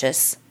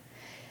unconscious.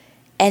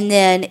 And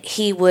then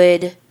he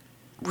would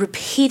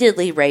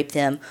repeatedly rape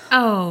them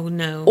Oh,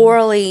 no.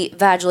 orally,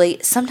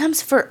 vaginally,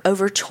 sometimes for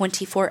over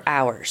 24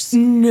 hours.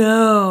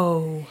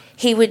 No.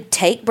 He would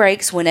take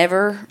breaks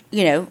whenever,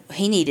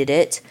 he needed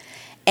it.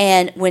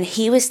 And when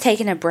he was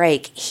taking a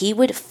break, he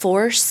would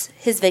force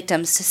his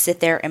victims to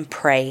sit there and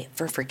pray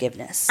for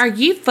forgiveness. Are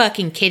you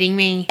fucking kidding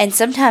me? And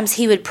sometimes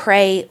he would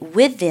pray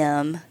with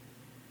them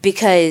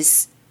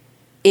because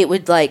it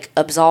would,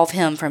 absolve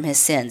him from his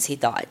sins, he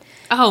thought.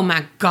 Oh,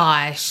 my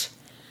gosh.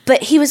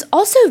 But he was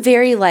also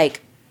very,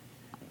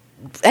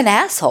 an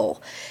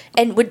asshole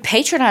and would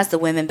patronize the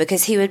women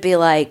because he would be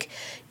like,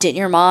 didn't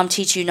your mom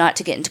teach you not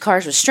to get into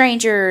cars with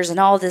strangers and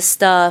all this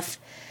stuff?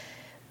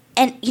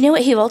 And you know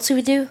what he also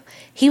would do?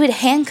 He would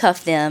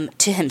handcuff them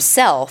to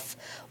himself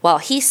while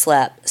he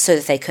slept so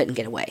that they couldn't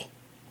get away.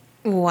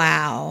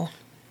 Wow.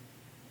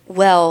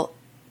 Well,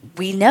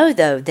 we know,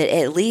 though, that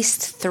at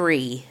least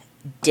 3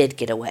 did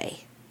get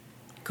away.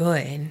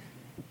 Good.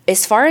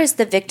 As far as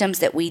the victims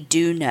that we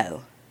do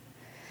know,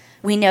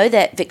 we know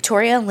that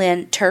Victoria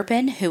Lynn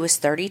Turpin, who was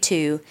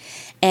 32,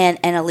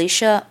 and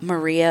Annalisa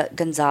Maria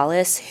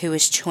Gonzalez, who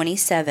was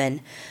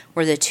 27,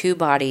 were the 2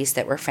 bodies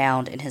that were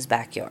found in his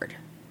backyard.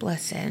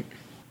 Bless it.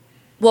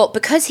 Well,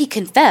 because he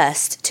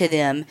confessed to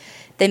them,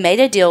 they made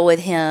a deal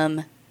with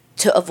him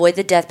to avoid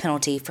the death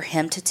penalty for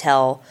him to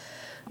tell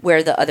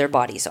where the other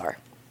bodies are.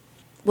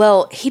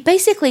 Well, he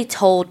basically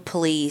told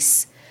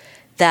police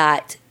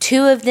that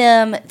 2 of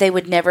them they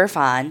would never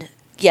find.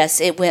 Yes,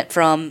 it went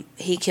from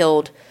he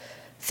killed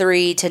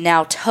 3 to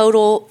now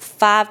total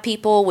 5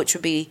 people, which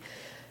would be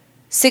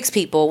 6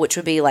 people, which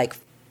would be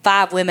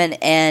 5 women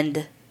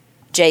and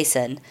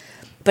Jason.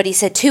 But he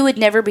said 2 would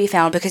never be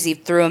found because he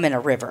threw them in a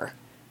river.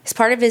 As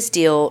part of his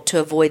deal to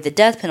avoid the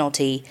death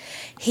penalty,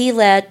 he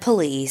led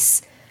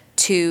police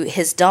to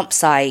his dump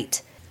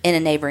site in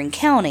a neighboring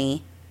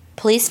county.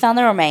 Police found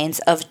the remains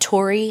of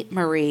Tori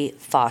Marie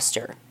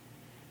Foster.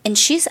 And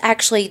she's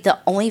actually the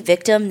only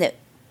victim that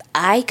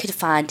I could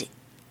find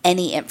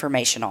any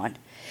information on.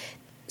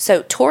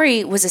 So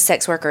Tori was a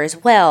sex worker as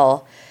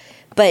well,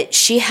 but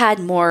she had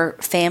more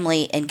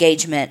family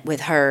engagement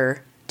with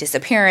her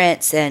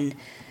disappearance and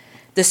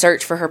the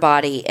search for her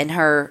body, and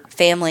her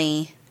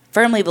family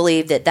firmly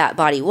believed that that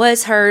body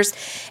was hers.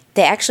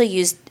 They actually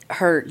used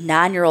her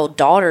 9-year-old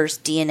daughter's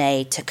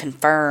DNA to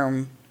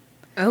confirm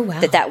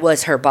that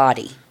was her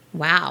body.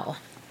 Wow.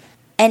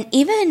 And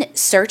even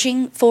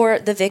searching for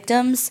the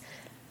victims,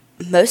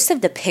 most of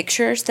the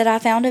pictures that I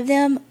found of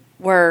them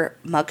were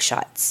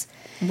mugshots.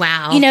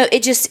 Wow.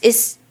 It just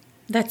is.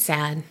 That's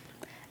sad.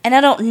 And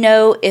I don't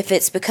know if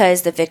it's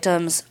because the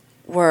victims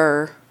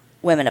were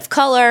women of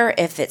color,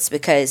 if it's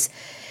because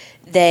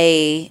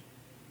they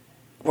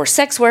were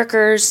sex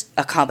workers,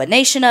 a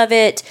combination of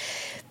it.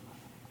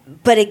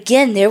 But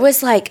again, there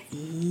was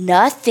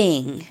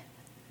nothing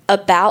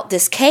about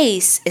this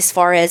case as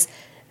far as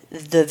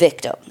the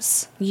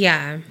victims.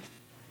 Yeah.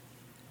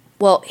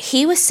 Well,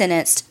 he was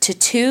sentenced to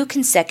 2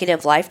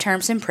 consecutive life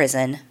terms in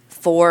prison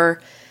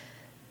for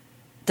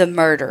the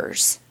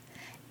murders.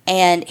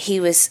 And he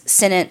was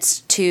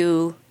sentenced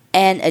to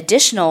an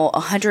additional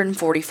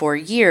 144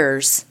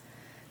 years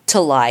to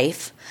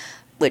life,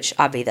 which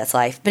obviously that's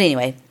life. But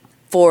anyway,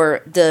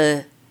 for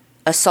the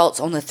assaults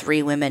on the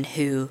 3 women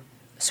who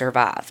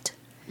survived.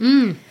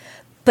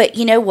 But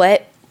you know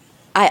what?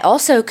 I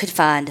also could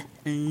find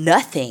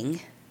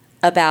nothing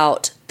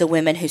about the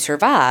women who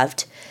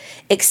survived,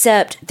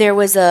 except there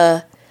was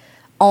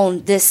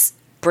on this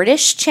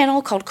British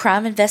channel called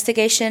Crime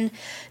Investigation,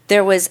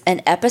 there was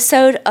an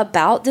episode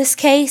about this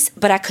case,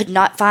 but I could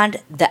not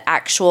find the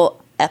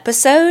actual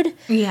episode.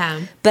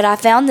 Yeah. But I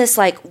found this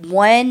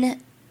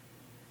one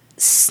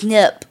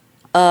snip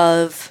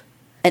of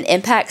an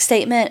impact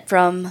statement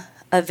from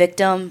a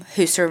victim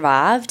who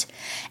survived,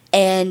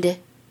 and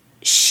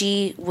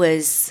she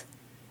was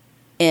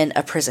in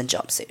a prison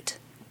jumpsuit.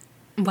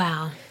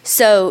 Wow.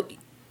 So,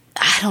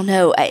 I don't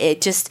know.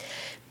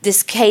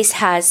 This case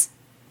has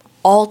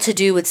all to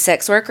do with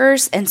sex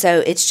workers, and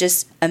so it's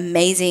just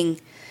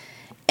amazing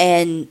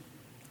and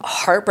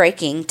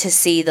heartbreaking to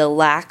see the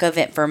lack of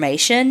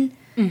information.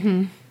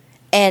 Mm-hmm.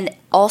 And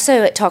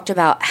also it talked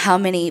about how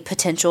many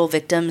potential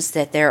victims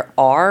that there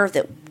are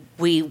that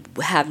we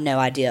have no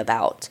idea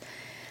about.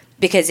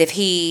 Because if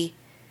he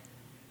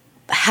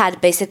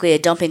had basically a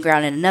dumping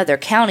ground in another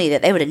county,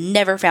 that they would have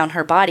never found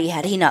her body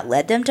had he not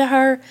led them to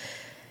her,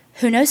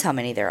 who knows how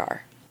many there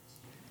are.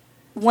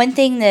 One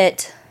thing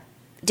that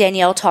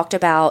Danielle talked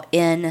about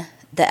in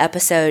the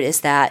episode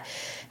is that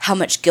how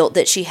much guilt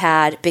that she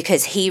had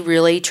because he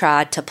really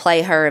tried to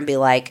play her and be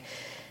like,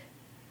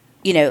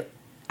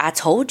 I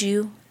told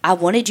you. I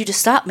wanted you to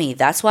stop me.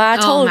 That's why I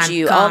told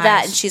you. Gosh. All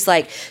that. And she's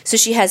like, so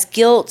she has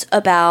guilt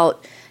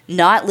about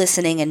not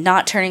listening and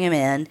not turning him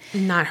in.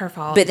 Not her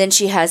fault. But then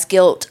she has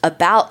guilt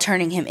about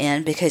turning him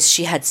in because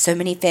she had so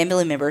many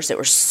family members that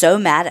were so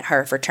mad at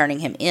her for turning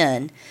him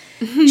in.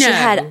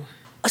 No.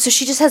 So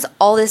she just has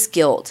all this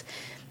guilt.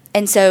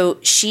 And so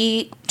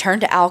she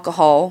turned to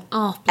alcohol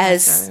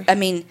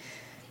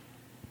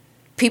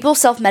people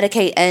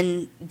self-medicate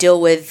and deal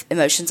with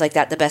emotions like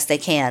that the best they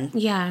can.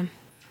 Yeah.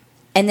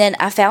 And then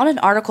I found an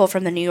article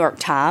from the New York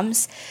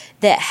Times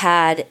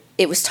that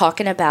it was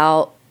talking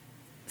about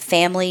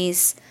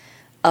families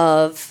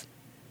of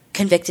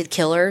convicted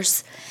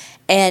killers.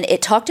 And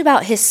it talked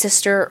about his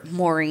sister,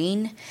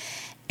 Maureen,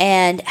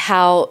 and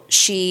how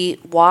she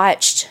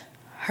watched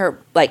her,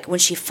 like when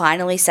she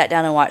finally sat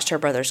down and watched her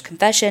brother's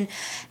confession,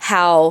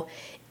 how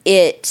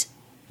it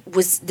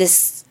was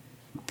this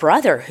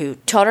brother who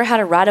taught her how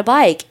to ride a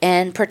bike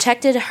and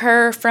protected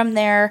her from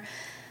their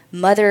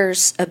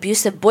mother's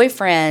abusive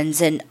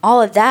boyfriends and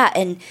all of that.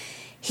 And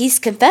he's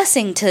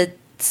confessing to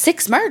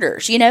 6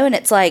 murders, and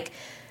it's like,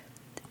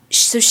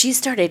 so she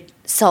started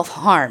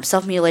self-harm,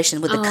 self-mutilation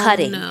with the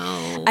cutting.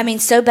 No. I mean,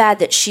 so bad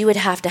that she would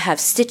have to have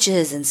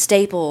stitches and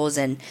staples.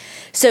 And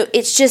so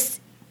it's just,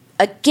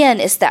 again,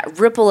 it's that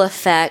ripple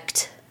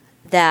effect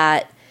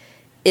that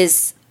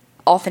is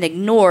often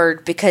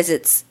ignored because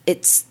it's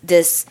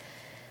this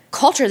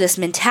culture, this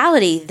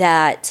mentality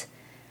that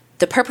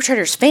the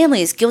perpetrator's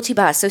family is guilty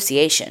by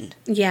association.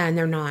 Yeah, and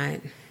they're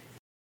not.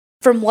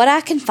 From what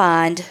I can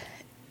find,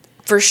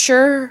 for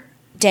sure,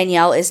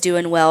 Danielle is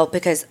doing well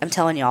because I'm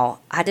telling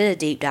y'all, I did a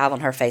deep dive on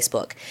her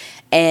Facebook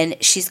and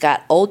she's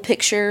got old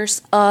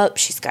pictures up.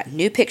 She's got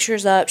new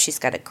pictures up. She's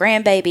got a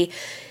grandbaby.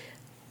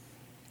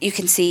 You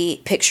can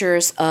see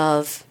pictures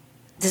of,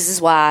 this is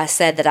why I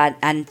said that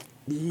I'm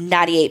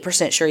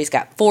 98% sure he's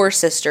got 4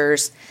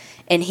 sisters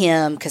in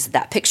him because of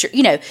that picture.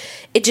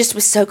 It just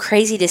was so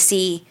crazy to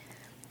see.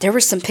 There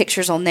were some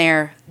pictures on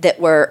there that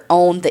were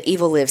on The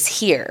Evil Lives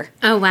Here.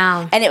 Oh,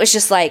 wow. And it was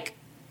just like,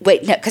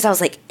 wait, no, because I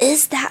was like,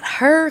 is that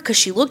her? Because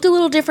she looked a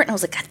little different. And I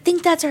was like, I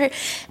think that's her.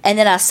 And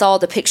then I saw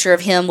the picture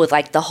of him with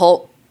like the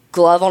Hulk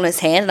glove on his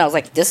hand. And I was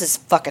like, this is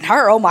fucking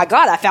her. Oh my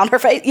God, I found her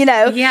face,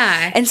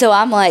 Yeah. And so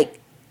I'm like,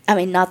 I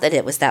mean, not that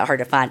it was that hard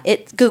to find.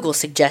 Google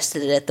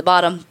suggested it at the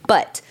bottom.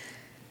 But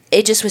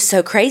it just was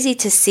so crazy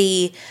to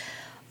see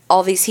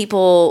all these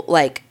people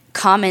like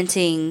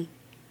commenting,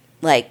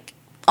 like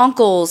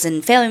uncles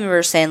and family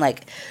members saying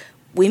like,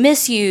 we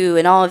miss you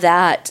and all of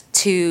that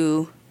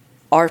to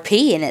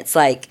RP. And it's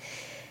like,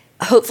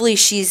 hopefully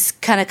she's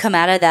kind of come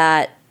out of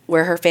that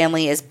where her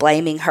family is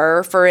blaming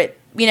her for it,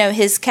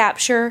 his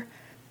capture.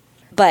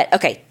 But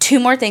okay, 2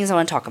 more things I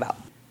want to talk about.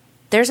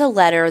 There's a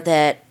letter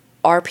that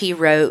RP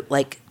wrote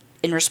like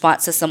in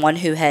response to someone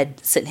who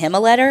had sent him a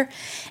letter,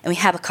 and we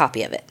have a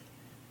copy of it.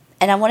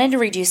 And I wanted to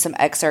read you some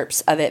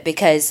excerpts of it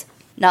because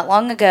not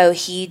long ago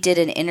he did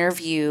an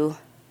interview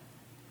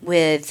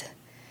with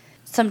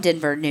some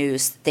Denver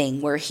news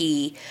thing where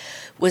he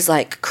was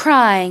like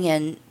crying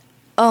and,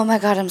 oh my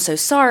God, I'm so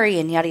sorry,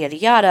 and yada, yada,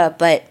 yada.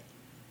 But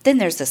then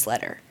there's this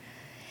letter.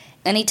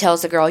 And he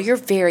tells the girl, you're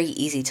very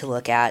easy to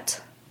look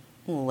at.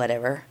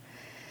 Whatever.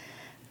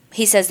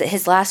 He says that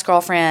his last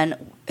girlfriend,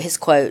 his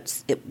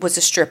quotes, it was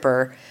a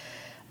stripper.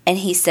 And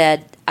he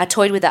said, I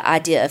toyed with the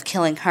idea of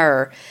killing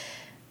her,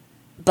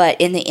 but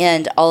in the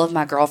end, all of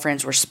my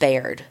girlfriends were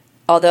spared.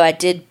 Although I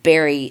did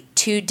bury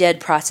 2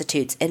 dead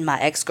prostitutes in my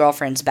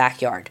ex-girlfriend's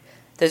backyard.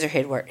 Those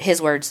are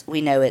his words.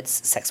 We know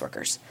it's sex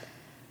workers.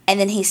 And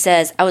then he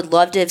says, I would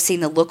love to have seen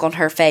the look on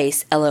her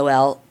face,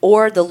 LOL,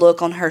 or the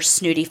look on her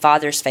snooty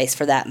father's face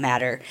for that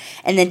matter.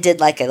 And then did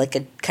like a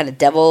kind of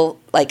devil,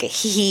 like a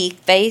hee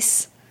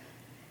face.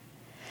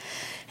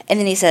 And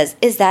then he says,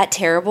 is that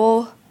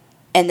terrible?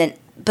 And then,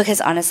 because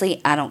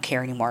honestly, I don't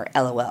care anymore,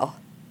 LOL.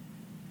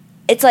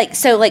 It's like,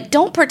 so like,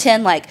 don't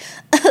pretend like,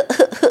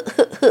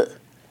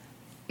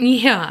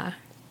 Yeah.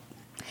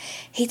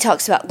 He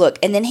talks about, look,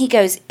 and then he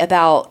goes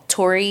about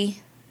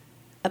Tori,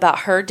 about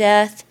her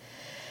death.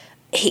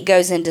 He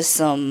goes into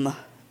some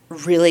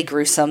really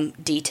gruesome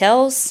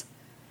details.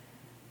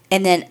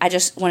 And then I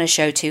just want to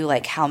show, too,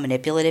 like, how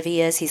manipulative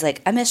he is. He's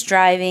like, I miss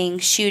driving,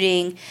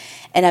 shooting,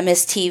 and I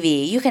miss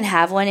TV. You can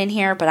have one in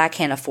here, but I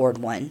can't afford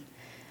one.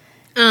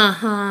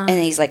 Uh-huh.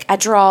 And he's like, I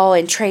draw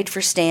and trade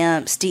for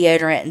stamps,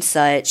 deodorant, and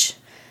such.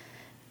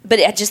 But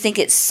I just think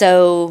it's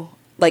so,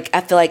 like,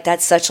 I feel like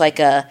that's such like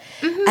a,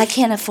 I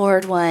can't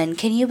afford one.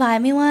 Can you buy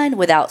me one?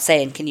 Without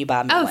saying, can you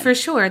buy me one? Oh, for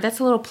sure. That's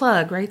a little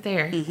plug right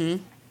there.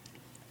 Mm-hmm.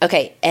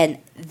 Okay, and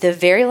the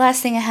very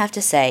last thing I have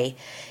to say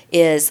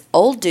is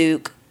Old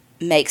Duke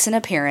makes an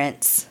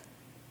appearance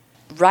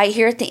right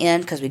here at the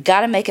end because we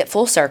got to make it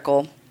full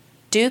circle.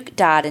 Duke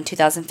died in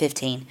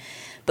 2015,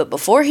 but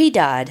before he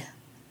died,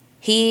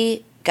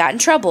 he got in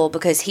trouble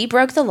because he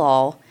broke the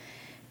law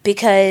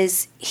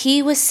because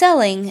he was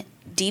selling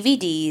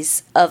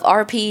DVDs of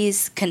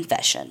RP's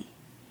confession.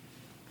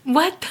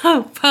 What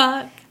the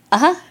fuck?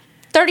 Uh-huh.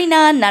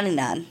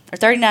 $39.99 or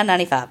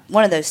 $39.95.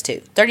 One of those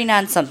two.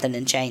 39 something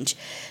and change.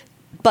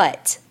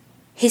 But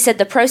he said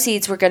the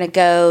proceeds were going to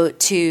go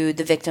to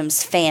the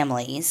victims'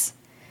 families.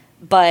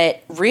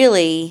 But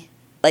really,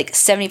 like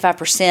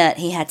 75%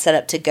 he had set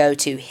up to go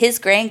to his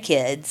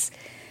grandkids.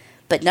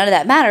 But none of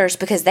that matters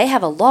because they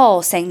have a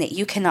law saying that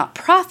you cannot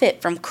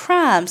profit from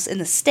crimes in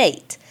the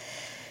state.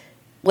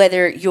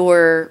 Whether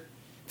you're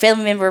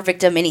family member,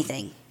 victim,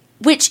 anything.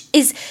 Which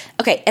is,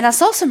 okay, and I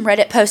saw some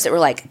Reddit posts that were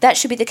like, that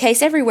should be the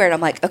case everywhere. And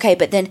I'm like, okay,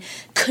 but then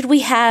could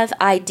we have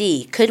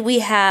ID? Could we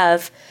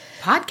have...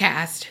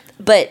 Podcast.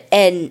 But,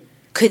 and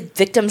could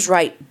victims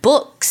write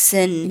books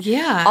and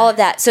Yeah. all of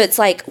that? So it's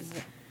like,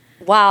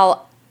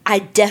 while I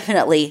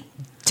definitely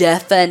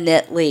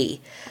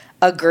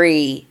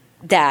agree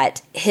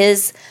that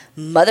his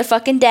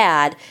motherfucking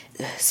dad,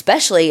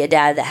 especially a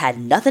dad that had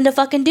nothing to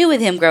fucking do with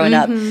him growing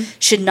up,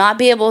 should not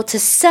be able to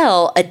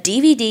sell a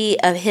DVD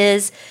of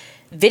his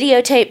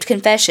videotaped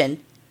confession.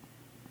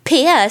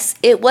 P.S.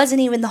 It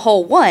wasn't even the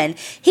whole one.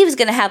 He was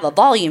going to have a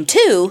volume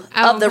 2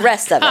 of the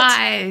rest of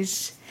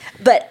it.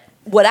 But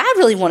what I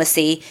really want to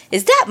see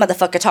is that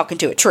motherfucker talking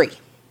to a tree.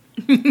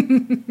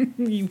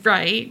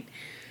 Right.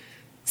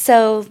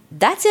 So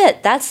that's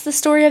it. That's the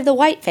story of the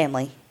White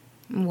family.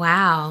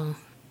 Wow.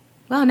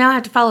 Well, now I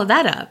have to follow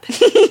that up.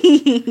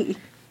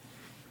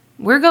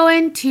 We're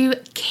going to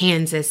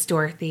Kansas,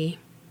 Dorothy.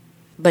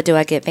 But do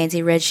I get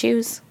fancy red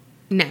shoes?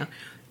 No.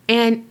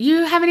 And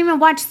you haven't even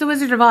watched The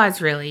Wizard of Oz,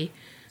 really.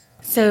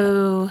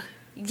 So...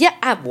 Yeah,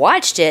 I've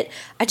watched it.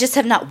 I just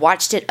have not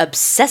watched it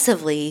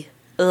obsessively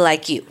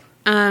like you.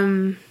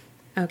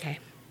 Okay.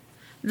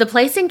 The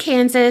place in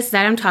Kansas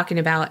that I'm talking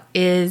about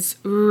is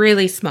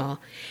really small.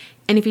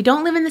 And if you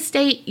don't live in the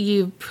state,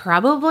 you've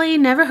probably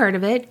never heard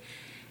of it.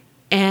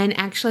 And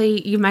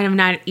actually, you might have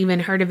not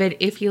even heard of it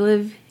if you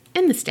live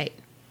in the state.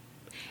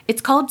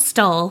 It's called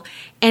Stull,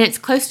 and it's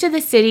close to the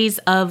cities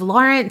of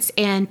Lawrence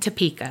and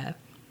Topeka.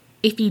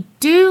 If you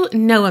do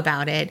know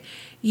about it,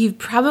 you've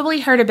probably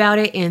heard about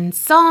it in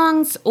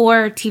songs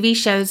or TV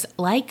shows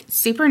like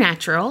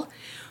Supernatural,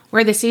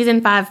 where the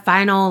season 5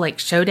 final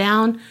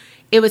showdown,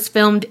 it was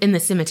filmed in the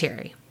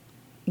cemetery,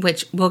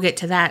 which we'll get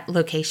to that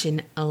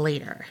location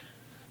later.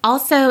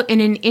 Also,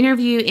 in an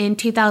interview in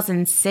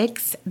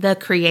 2006, the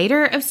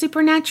creator of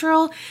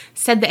Supernatural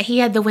said that he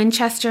had the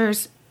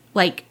Winchesters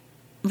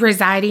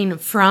residing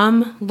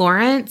from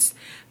Lawrence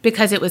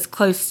because it was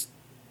close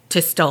to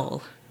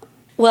Stull.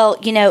 Well,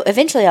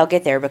 eventually I'll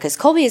get there because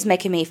Colby is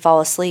making me fall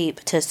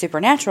asleep to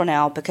Supernatural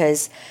now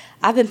because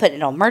I've been putting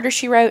it on Murder,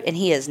 She Wrote, and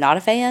he is not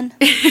a fan.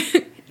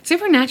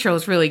 Supernatural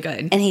is really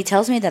good. And he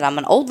tells me that I'm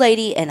an old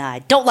lady and I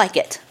don't like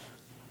it.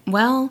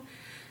 Well,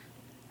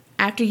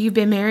 after you've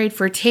been married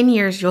for 10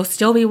 years, you'll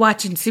still be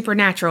watching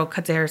Supernatural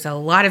because there's a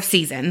lot of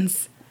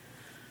seasons.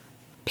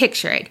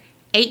 Picture it.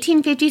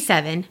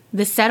 1857,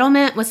 the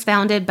settlement was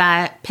founded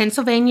by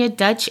Pennsylvania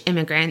Dutch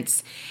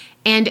immigrants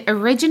and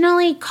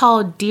originally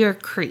called Deer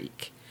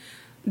Creek,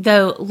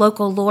 though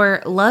local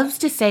lore loves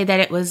to say that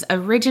it was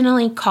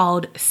originally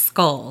called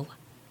Skull.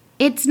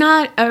 It's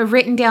not a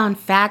written down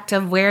fact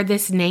of where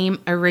this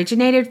name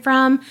originated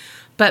from,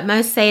 but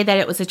most say that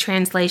it was a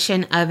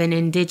translation of an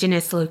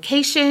indigenous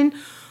location,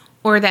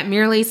 or that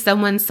merely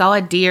someone saw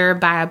a deer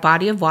by a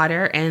body of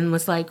water and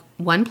was like,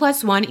 1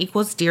 + 1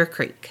 = Deer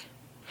Creek.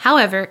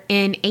 However,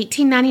 in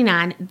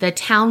 1899, the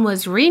town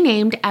was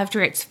renamed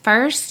after its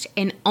first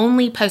and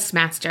only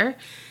postmaster,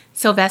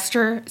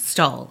 Sylvester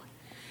Stull.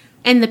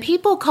 And the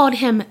people called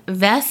him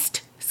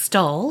Vest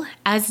Stull,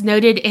 as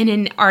noted in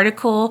an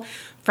article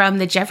from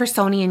the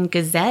Jeffersonian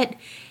Gazette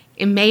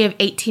in May of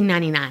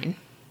 1899.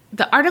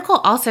 The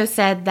article also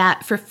said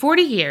that for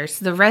 40 years,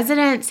 the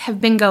residents have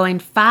been going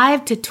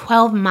 5 to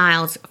 12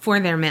 miles for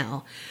their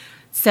mail.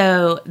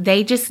 So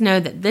they just know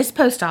that this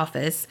post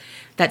office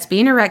that's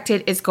being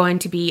erected is going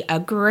to be a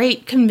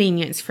great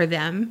convenience for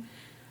them.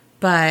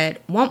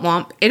 But womp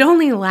womp, it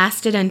only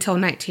lasted until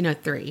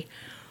 1903.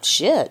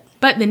 Shit.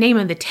 But the name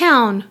of the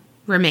town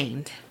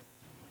remained.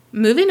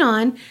 Moving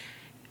on,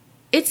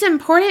 it's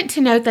important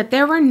to note that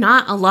there were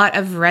not a lot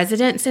of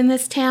residents in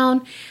this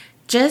town,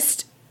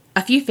 just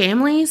a few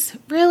families,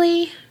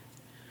 really.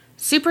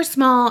 Super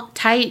small,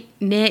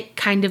 tight-knit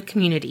kind of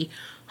community.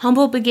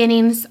 Humble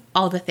beginnings,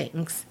 all the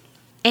things.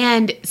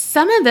 And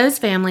some of those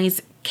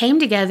families came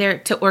together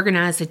to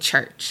organize a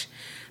church.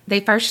 They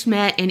first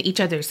met in each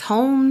other's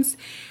homes,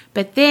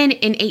 but then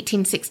in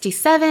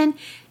 1867,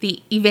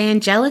 the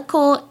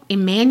Evangelical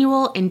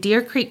Emmanuel and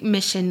Deer Creek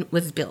Mission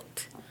was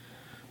built.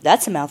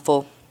 That's a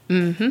mouthful.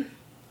 Mm-hmm.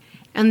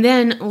 And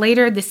then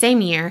later the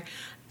same year,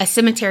 a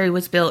cemetery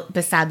was built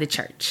beside the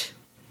church,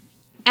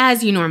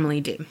 as you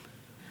normally do.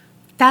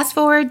 Fast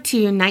forward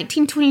to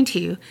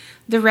 1922,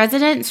 the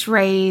residents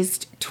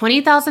raised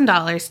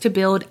 $20,000 to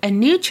build a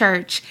new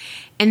church,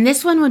 and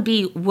this one would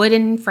be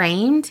wooden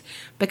framed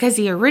because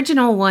the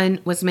original one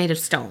was made of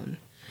stone.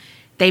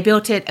 They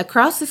built it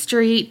across the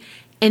street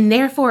and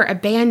therefore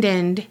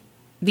abandoned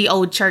the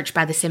old church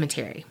by the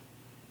cemetery.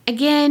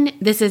 Again,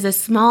 this is a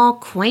small,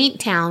 quaint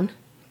town,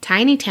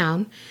 tiny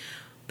town,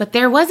 but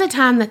there was a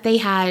time that they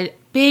had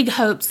big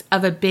hopes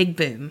of a big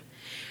boom.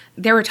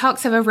 There were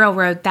talks of a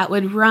railroad that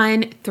would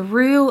run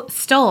through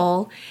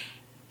Stull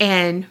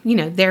and,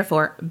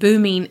 therefore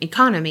booming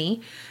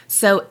economy.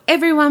 So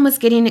everyone was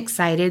getting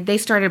excited. They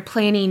started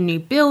planning new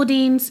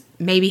buildings,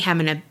 maybe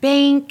having a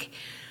bank.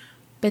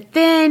 But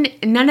then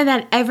none of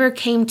that ever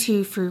came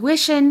to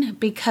fruition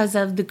because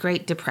of the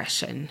Great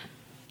Depression.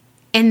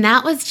 And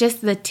that was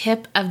just the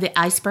tip of the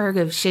iceberg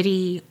of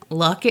shitty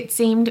luck, it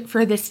seemed,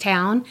 for this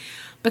town.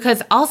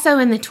 Because also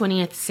in the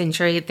 20th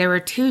century, there were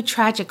 2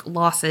 tragic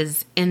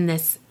losses in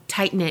this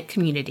tight-knit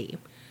community.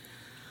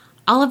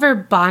 Oliver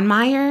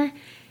Bonmeyer,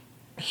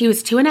 He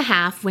was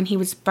 2.5 when he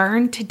was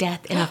burned to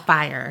death in a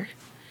fire.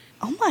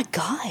 Oh my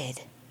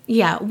God.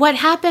 Yeah, what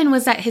happened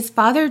was that his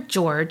father,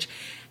 George,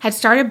 had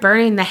started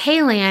burning the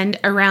hayland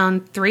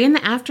around 3 in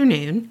the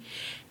afternoon,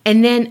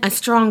 and then a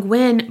strong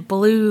wind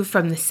blew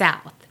from the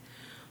south.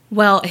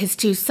 Well, his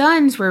 2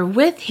 sons were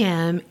with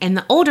him, and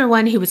the older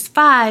one, who was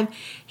 5,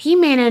 he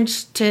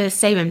managed to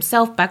save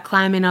himself by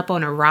climbing up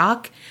on a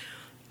rock,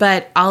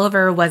 but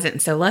Oliver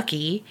wasn't so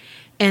lucky.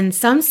 And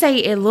some say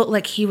it looked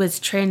like he was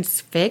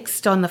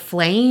transfixed on the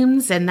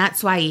flames, and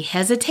that's why he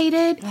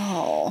hesitated.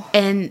 Oh.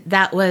 And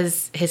that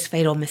was his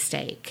fatal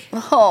mistake.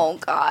 Oh,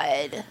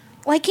 God.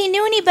 Like he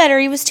knew any better.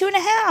 He was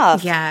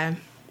 2.5. Yeah.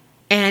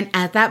 And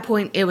at that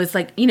point, it was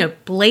like,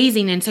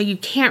 blazing, and so you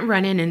can't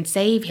run in and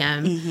save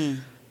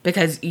him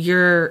because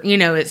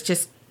it's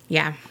just,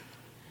 yeah.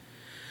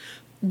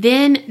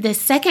 Then the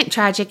second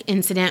tragic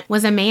incident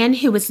was a man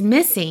who was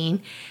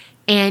missing,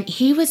 and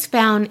he was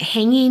found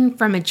hanging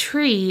from a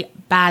tree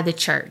by the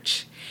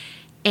church.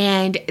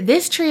 And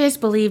this tree is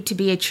believed to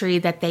be a tree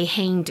that they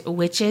hanged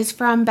witches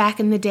from back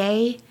in the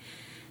day.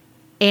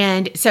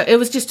 And so it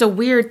was just a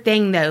weird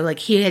thing, though. Like,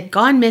 he had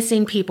gone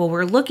missing, people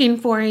were looking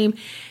for him,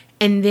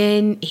 and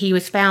then he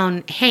was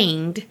found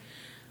hanged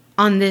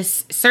on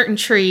this certain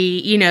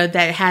tree,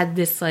 that had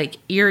this, like,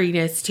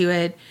 eeriness to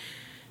it.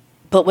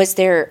 But was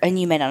there, and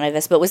you may not know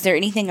this, but was there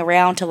anything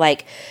around to,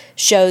 like,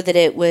 show that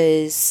it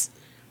was...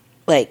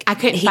 Like, I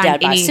couldn't he find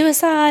died by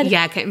suicide?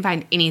 Yeah, I couldn't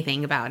find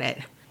anything about it.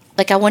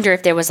 Like, I wonder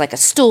if there was, like, a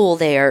stool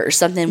there or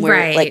something where,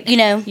 right.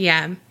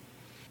 Yeah.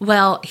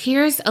 Well,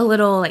 here's a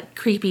little, like,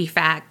 creepy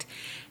fact.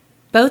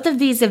 Both of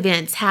these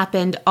events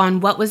happened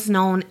on what was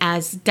known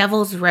as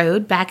Devil's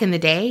Road back in the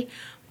day,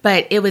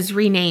 but it was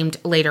renamed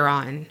later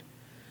on.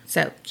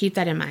 So, keep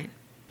that in mind.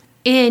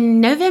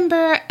 In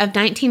November of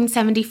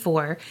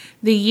 1974,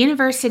 the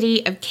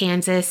University of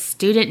Kansas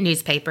student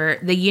newspaper,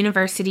 the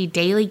University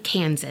Daily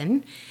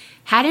Kansan,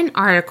 had an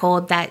article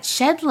that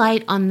shed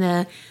light on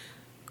the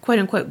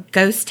quote-unquote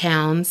ghost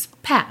towns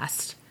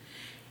past.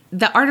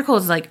 The article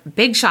is like,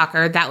 big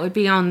shocker, that would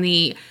be on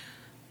the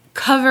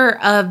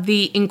cover of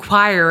the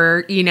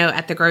Inquirer,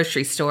 at the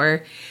grocery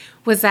store,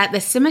 was that the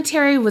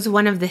cemetery was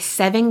one of the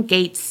 7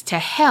 gates to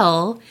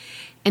hell,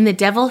 and the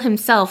devil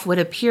himself would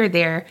appear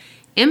there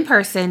in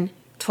person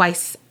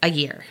twice a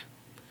year.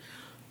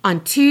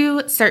 On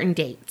 2 certain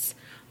dates,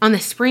 on the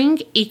spring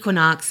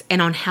equinox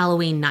and on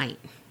Halloween night.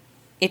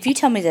 If you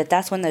tell me that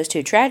that's when those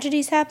 2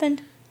 tragedies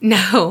happened?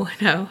 No.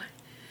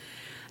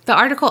 The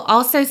article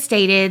also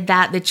stated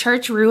that the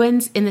church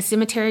ruins in the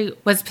cemetery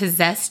was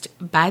possessed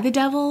by the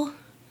devil.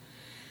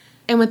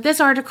 And with this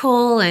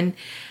article and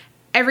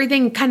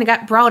everything kind of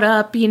got brought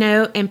up,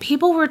 and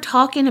people were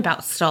talking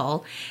about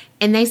Stull.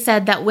 And they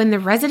said that when the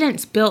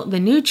residents built the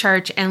new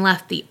church and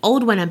left the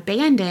old one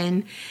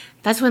abandoned,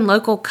 that's when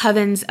local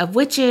covens of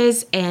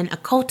witches and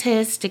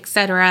occultists,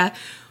 etc.,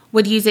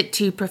 would use it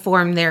to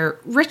perform their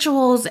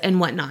rituals and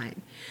whatnot.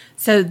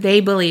 So they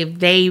believed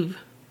they,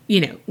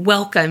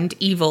 welcomed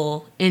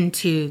evil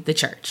into the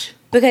church.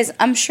 Because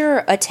I'm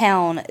sure a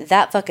town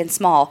that fucking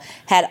small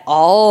had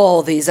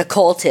all these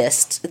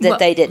occultists that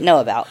they didn't know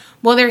about.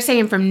 Well, they're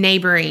saying from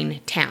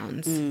neighboring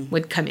towns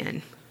would come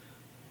in.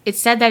 It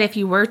said that if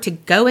you were to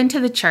go into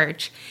the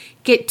church,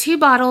 get 2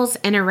 bottles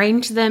and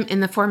arrange them in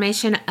the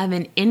formation of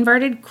an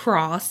inverted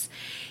cross,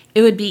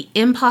 it would be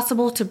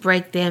impossible to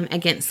break them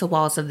against the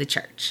walls of the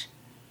church.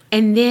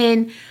 And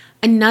then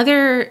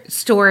another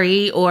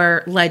story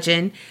or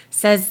legend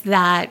says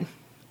that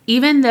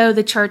even though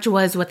the church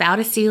was without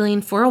a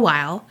ceiling for a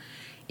while,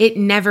 it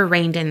never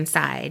rained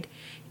inside,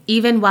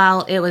 even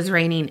while it was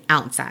raining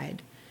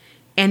outside.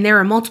 And there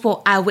are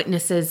multiple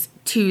eyewitnesses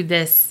to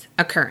this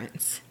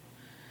occurrence.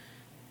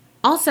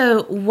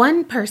 Also,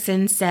 one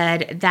person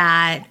said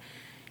that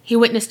he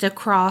witnessed a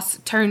cross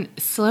turn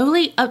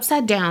slowly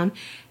upside down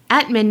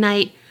at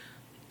midnight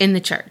in the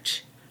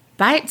church,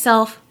 by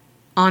itself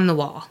on the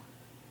wall.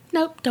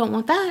 Nope, don't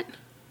want that.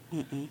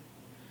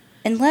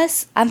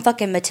 Unless I'm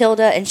fucking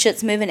Matilda and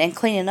shit's moving and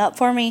cleaning up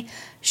for me,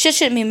 shit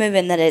shouldn't be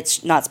moving that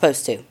it's not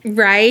supposed to.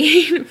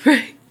 Right,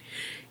 right.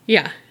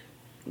 Yeah.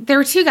 There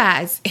were 2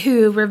 guys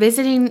who were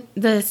visiting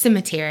the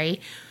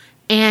cemetery,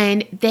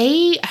 and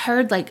they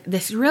heard like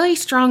this really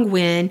strong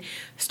wind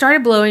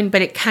started blowing,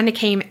 but it kind of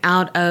came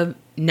out of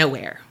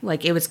nowhere.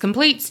 Like it was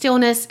complete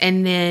stillness,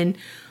 and then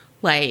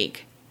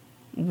like,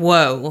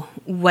 whoa,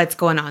 what's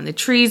going on? The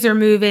trees are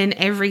moving,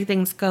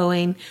 everything's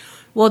going.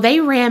 Well, they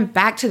ran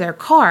back to their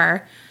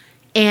car,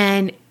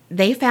 and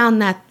they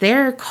found that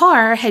their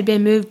car had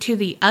been moved to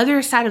the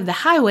other side of the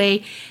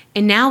highway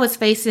and now was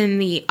facing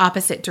the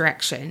opposite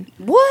direction.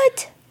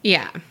 What?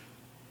 Yeah.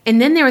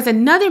 And then there was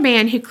another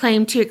man who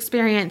claimed to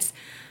experience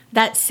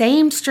that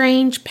same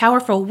strange,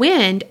 powerful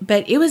wind,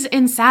 but it was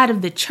inside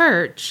of the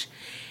church,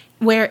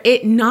 where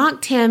it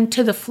knocked him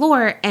to the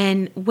floor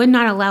and would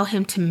not allow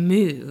him to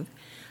move.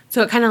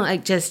 So it kind of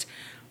like just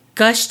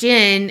gushed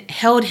in,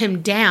 held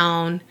him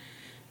down,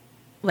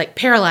 like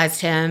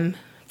paralyzed him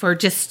for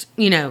just,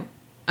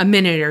 a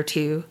minute or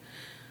 2.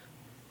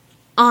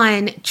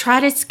 On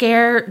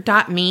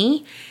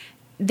trytoscare.me,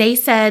 they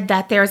said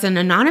that there's an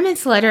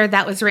anonymous letter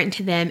that was written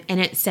to them, and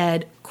it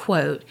said,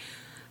 quote,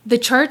 "The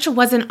church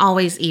wasn't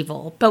always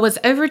evil, but was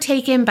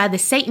overtaken by the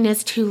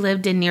Satanists who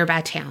lived in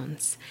nearby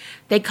towns.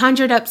 They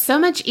conjured up so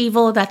much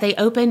evil that they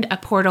opened a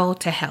portal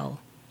to hell."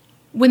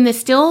 When the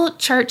steel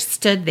church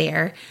stood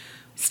there,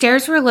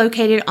 stairs were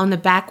located on the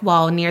back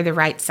wall near the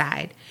right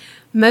side.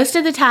 Most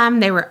of the time,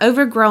 they were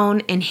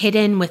overgrown and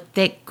hidden with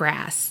thick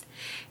grass.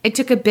 It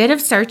took a bit of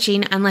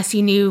searching unless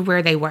you knew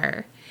where they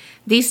were.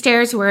 These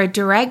stairs were a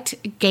direct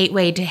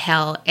gateway to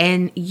hell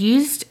and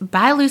used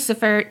by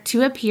Lucifer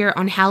to appear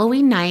on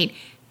Halloween night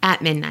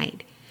at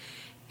midnight.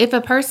 If a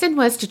person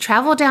was to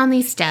travel down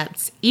these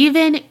steps,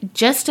 even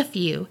just a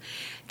few,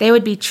 they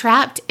would be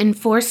trapped and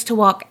forced to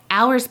walk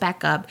hours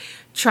back up,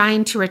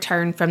 trying to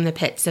return from the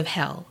pits of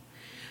hell.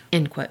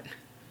 End quote.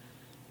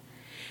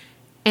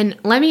 And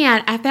let me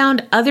add, I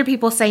found other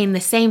people saying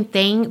the same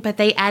thing, but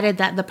they added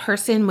that the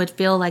person would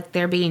feel like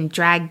they're being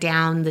dragged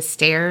down the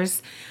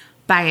stairs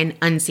by an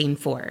unseen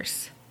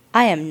force.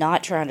 I am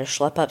not trying to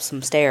schlep up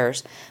some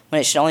stairs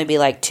when it should only be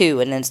like 2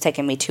 and then it's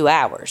taking me 2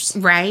 hours.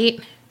 Right?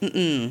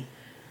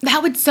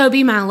 That would so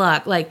be my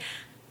luck. Like,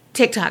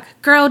 TikTok,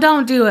 girl,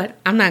 don't do it.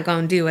 I'm not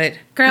going to do it.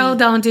 Girl,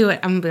 don't do it.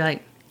 I'm going to be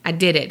like, I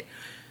did it.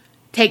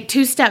 Take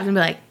 2 steps and be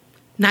like,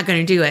 not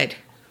going to do it.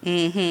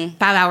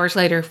 5 hours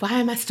later, why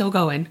am I still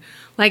going?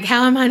 Like,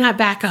 how am I not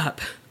back up?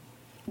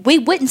 We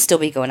wouldn't still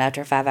be going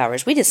after 5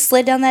 hours. We just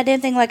slid down that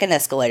damn thing like an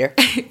escalator.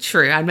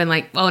 True. I'd been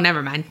like, oh,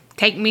 never mind.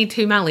 Take me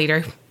to my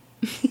leader.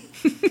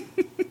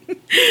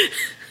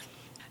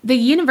 The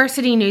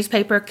university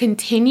newspaper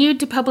continued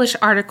to publish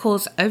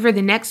articles over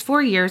the next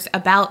 4 years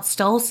about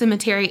Stoll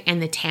Cemetery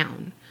and the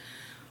town.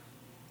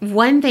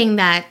 One thing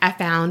that I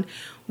found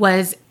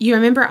was, you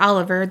remember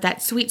Oliver,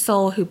 that sweet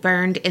soul who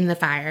burned in the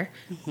fire?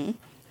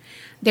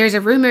 There's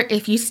a rumor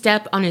if you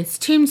step on his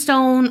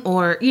tombstone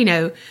or,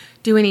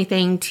 do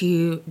anything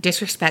to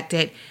disrespect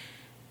it,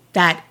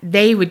 that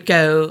they would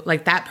go,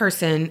 like that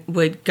person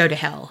would go to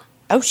hell.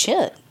 Oh,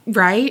 shit.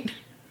 Right?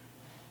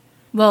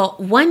 Well,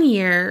 1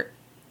 year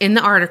in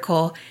the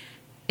article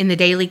in the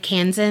Daily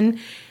Kansan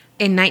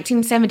in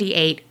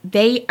 1978,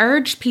 they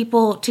urged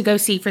people to go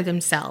see for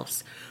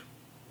themselves.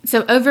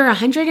 So over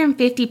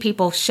 150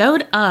 people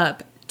showed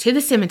up to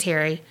the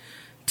cemetery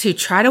to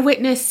try to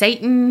witness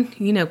Satan,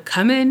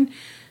 coming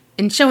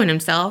and showing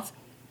himself,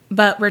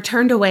 but were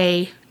turned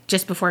away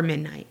just before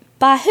midnight.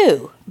 By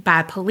who?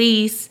 By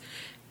police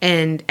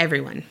and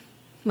everyone.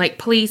 Like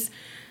police,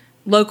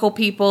 local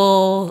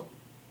people,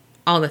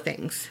 all the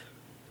things.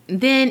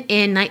 Then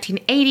in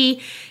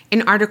 1980,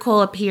 an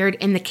article appeared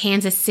in the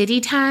Kansas City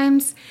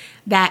Times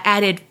that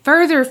added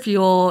further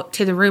fuel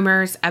to the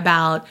rumors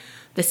about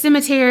the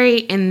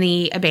cemetery and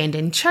the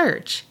abandoned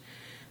church.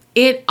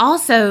 It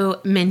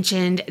also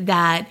mentioned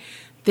that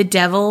the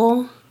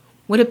devil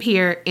would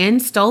appear in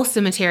Stoll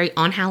Cemetery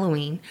on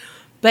Halloween,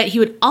 but he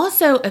would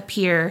also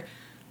appear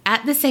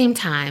at the same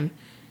time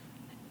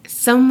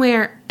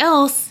somewhere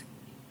else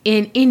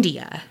in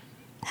India.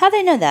 How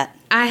they know that?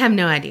 I have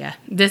no idea.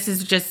 This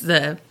is just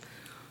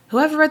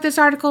whoever wrote this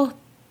article,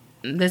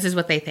 this is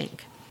what they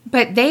think.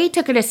 But they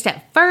took it a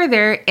step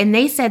further and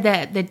they said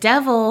that the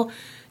devil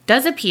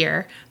does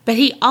appear, but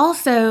he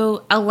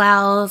also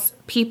allows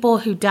people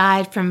who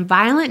died from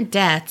violent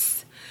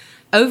deaths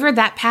over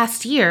that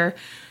past year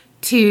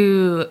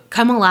to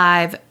come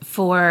alive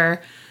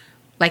for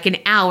like an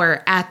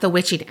hour at the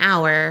witching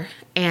hour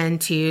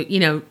and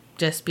to,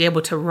 just be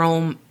able to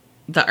roam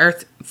the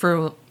earth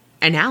for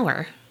an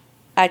hour.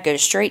 I'd go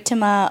straight to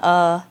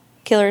my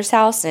killer's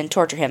house and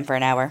torture him for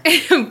an hour.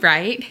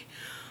 Right?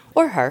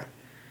 Or her.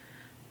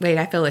 Wait,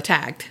 I feel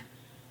attacked.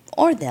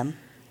 Or them.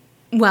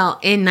 Well,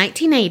 in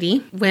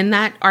 1980, when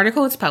that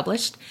article was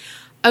published,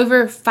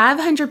 over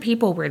 500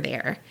 people were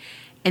there.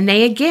 And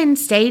they again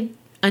stayed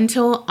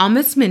until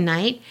almost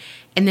midnight,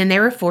 and then they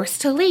were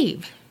forced to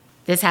leave.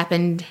 This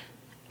happened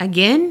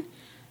again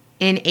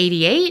in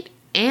 88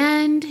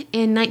 and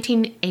in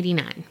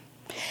 1989.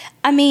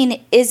 I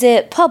mean, is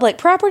it public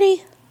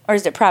property or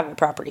is it private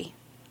property?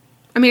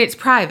 I mean, it's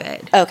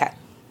private. Okay.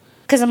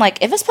 Because I'm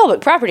like, if it's public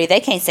property, they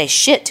can't say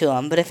shit to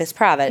them. But if it's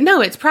private...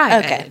 No, it's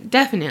private. Okay.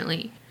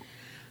 Definitely.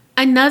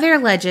 Another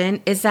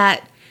legend is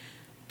that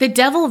the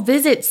devil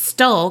visits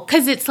Stoll,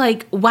 because it's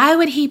like, why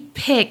would he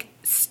pick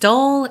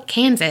Stoll,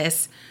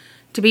 Kansas,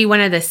 to be one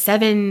of the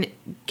 7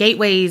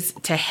 gateways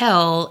to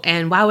hell?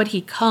 And why would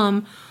he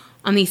come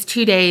on these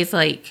 2 days?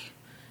 Like,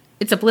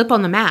 it's a blip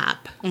on the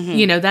map.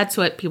 Mm-hmm. That's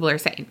what people are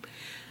saying.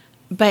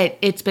 But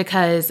it's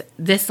because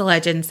this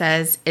legend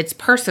says it's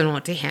personal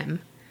to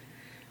him.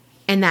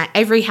 And that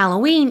every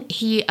Halloween,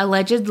 he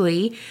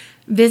allegedly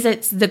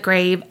visits the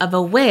grave of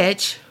a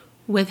witch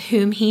with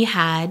whom he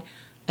had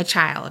a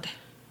child.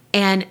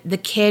 And the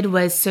kid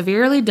was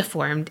severely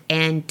deformed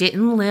and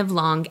didn't live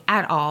long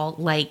at all,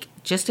 like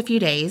just a few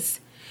days,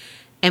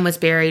 and was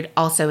buried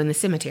also in the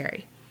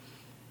cemetery.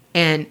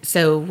 And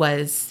so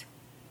was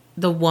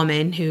the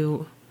woman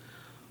who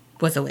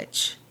was a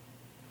witch,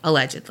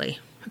 allegedly.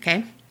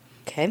 Okay?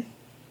 Okay.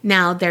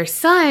 Now, their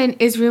son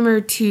is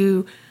rumored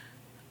to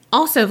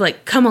also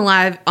like come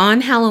alive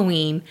on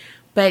Halloween,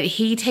 but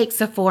he takes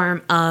the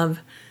form of,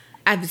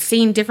 I've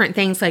seen different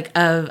things like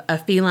of a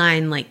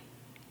feline, like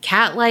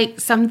cat-like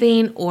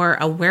something, or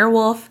a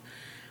werewolf,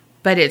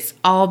 but it's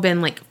all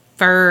been like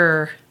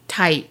fur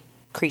type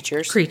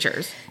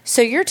creatures.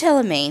 So you're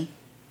telling me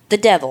the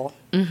devil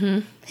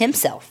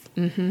himself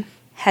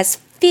has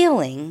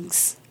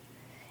feelings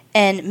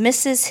and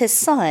misses his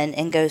son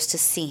and goes to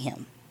see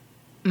him.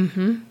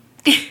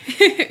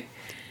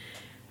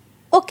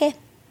 Okay.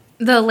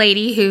 The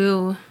lady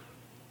who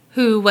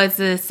was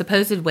the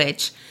supposed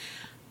witch,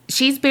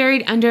 she's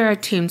buried under a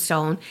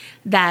tombstone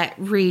that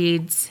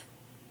reads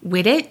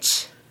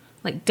Wittich,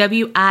 like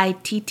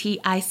Wittich.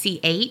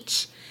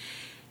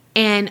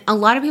 And a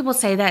lot of people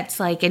say that's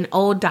like an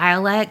old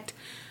dialect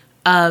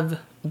of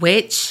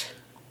witch.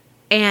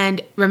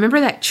 And remember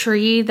that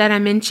tree that I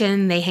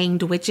mentioned they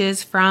hanged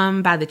witches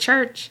from by the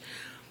church?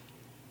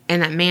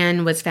 And that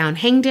man was found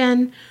hanged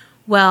in?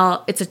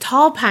 Well, it's a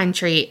tall pine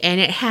tree, and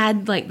it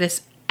had like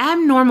this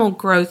abnormal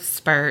growth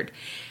spurt.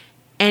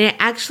 And it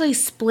actually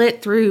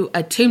split through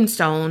a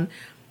tombstone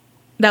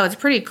that was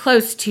pretty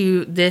close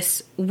to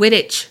this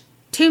Wittich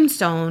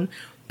tombstone,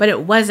 but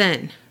it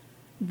wasn't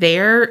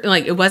there,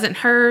 like it wasn't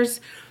hers,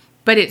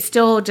 but it's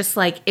still just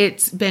like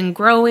it's been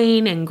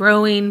growing and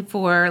growing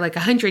for like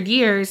 100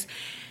 years,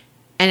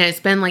 and it's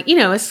been like, you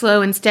know, a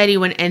slow and steady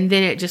one, and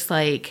then it just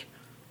like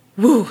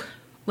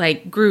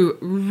like grew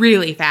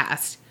really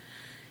fast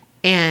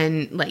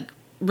and like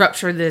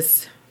ruptured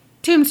this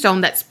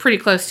tombstone that's pretty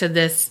close to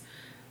this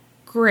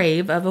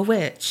grave of a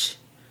witch.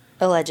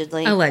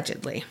 Allegedly.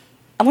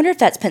 I wonder if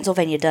that's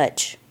Pennsylvania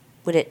Dutch.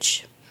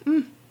 Wittich.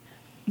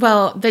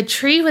 Well, the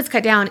tree was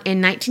cut down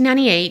in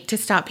 1998 to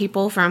stop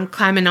people from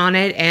climbing on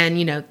it and,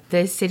 you know,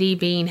 the city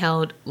being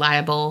held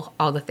liable,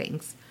 all the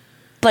things.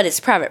 But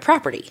it's private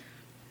property.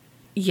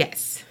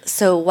 Yes.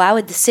 So why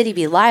would the city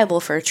be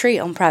liable for a tree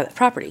on private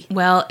property?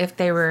 Well, if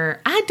they were,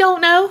 I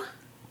don't know.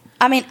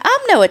 I mean,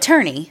 I'm no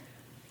attorney,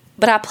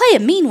 but I play a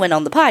mean one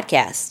on the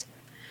podcast.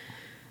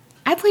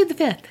 I plead the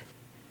fifth.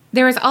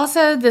 There was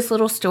also this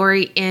little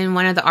story in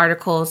one of the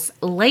articles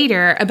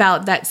later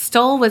about that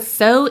Stoll was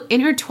so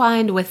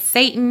intertwined with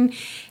Satan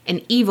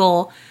and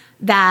evil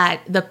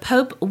that the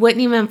Pope wouldn't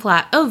even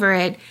fly over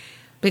it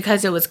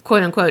because it was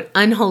quote unquote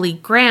unholy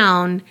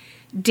ground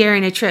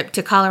during a trip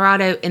to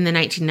Colorado in the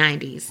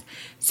 1990s.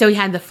 So he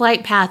had the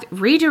flight path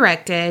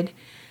redirected.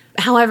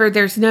 However,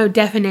 there's no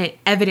definite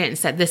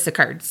evidence that this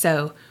occurred,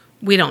 so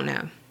we don't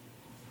know.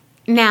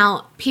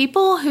 Now,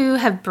 people who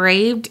have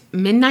braved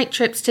midnight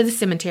trips to the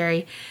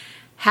cemetery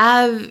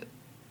have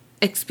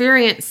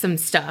experienced some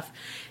stuff.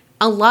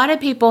 A lot of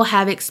people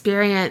have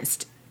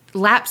experienced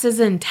lapses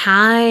in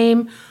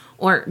time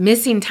or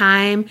missing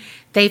time.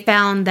 They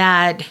found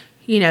that,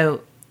 you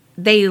know,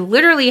 they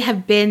literally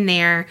have been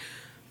there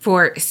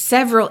for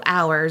several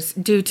hours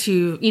due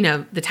to, you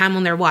know, the time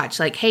on their watch.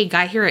 Like, hey,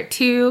 got here at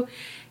 2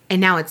 and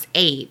now it's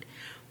 8.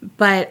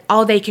 But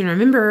all they can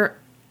remember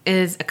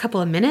is a couple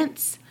of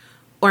minutes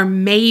or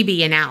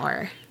maybe an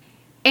hour.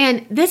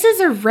 And this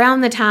is around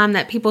the time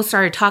that people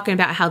started talking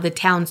about how the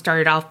town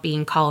started off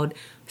being called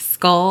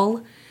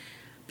Skull,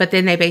 but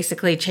then they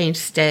basically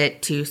changed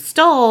it to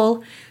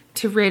Stoll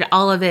to rid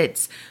all of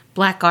its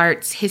black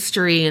arts,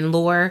 history, and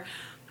lore.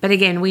 But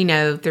again, we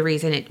know the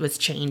reason it was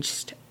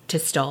changed to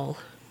Stoll.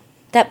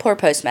 That poor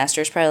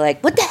postmaster is probably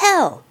like, what the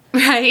hell?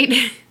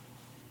 Right?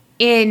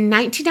 In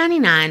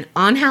 1999,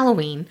 on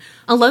Halloween,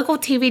 a local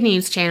TV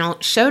news channel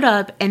showed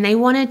up and they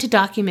wanted to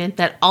document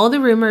that all the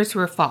rumors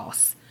were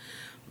false.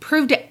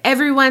 Prove to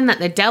everyone that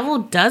the devil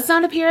does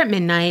not appear at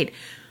midnight,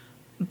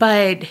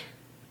 but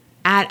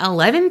at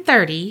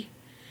 11:30,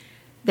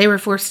 they were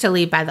forced to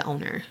leave by the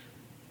owner.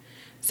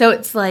 So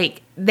it's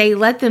like they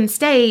let them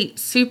stay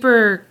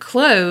super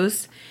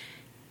close,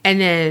 and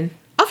then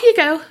off you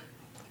go.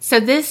 So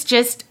this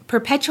just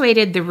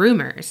perpetuated the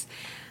rumors.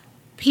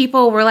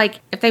 People were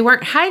like, if they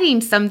weren't hiding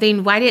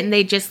something, why didn't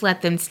they just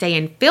let them stay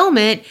and film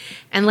it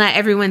and let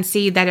everyone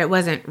see that it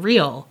wasn't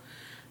real?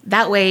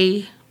 That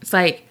way, it's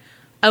like,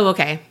 oh,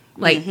 okay.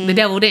 Like, the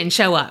devil didn't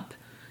show up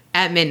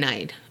at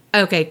midnight.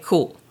 Okay,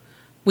 cool.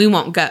 We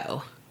won't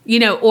go. You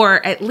know,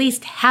 or at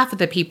least half of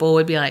the people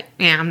would be like,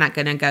 I'm not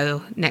going to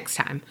go next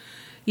time.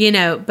 You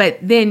know, but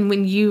then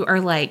when you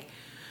are like,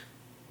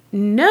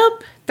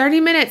 nope, 30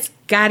 minutes,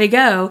 gotta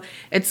go.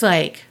 It's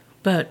like,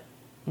 but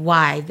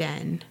why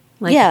then?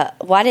 Like, yeah,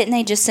 why didn't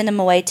they just send them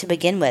away to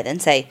begin with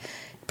and say,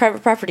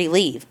 private property,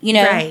 leave? You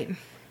know? Right.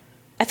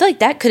 I feel like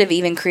that could have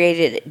even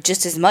created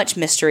just as much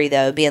mystery,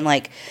 though, being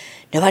like,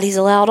 nobody's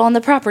allowed on the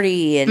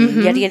property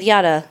and yada, yada,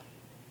 yada.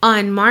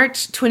 On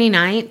March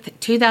 29th,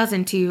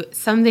 2002,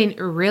 something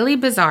really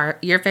bizarre,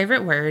 your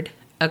favorite word,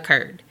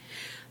 occurred.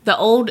 The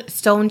old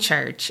stone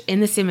church in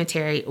the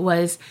cemetery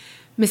was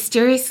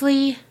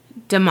mysteriously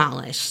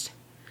demolished.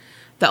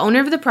 The owner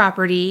of the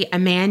property, a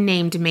man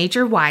named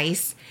Major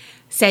Weiss,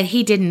 said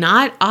he did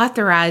not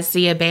authorize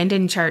the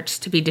abandoned church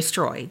to be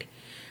destroyed.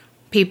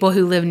 People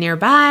who lived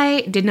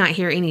nearby did not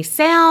hear any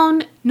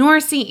sound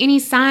nor see any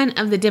sign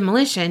of the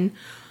demolition,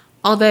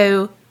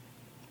 although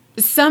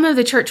some of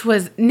the church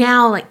was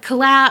now like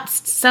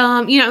collapsed.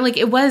 Some, like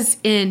it was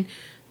in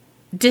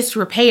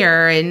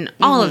disrepair and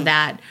all of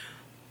that.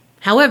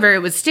 However,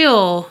 it was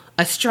still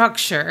a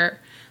structure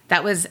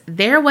that was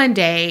there one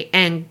day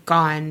and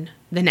gone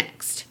the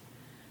next.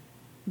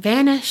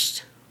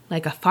 Vanished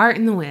like a fart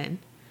in the wind.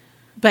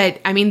 But,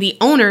 I mean, the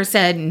owner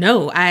said,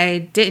 no,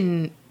 I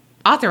didn't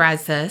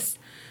authorize this.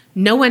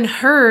 No one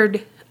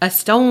heard a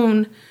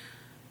stone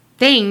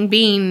thing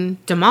being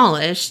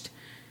demolished.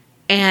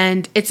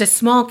 And it's a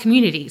small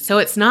community. So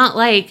it's not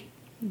like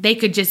they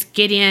could just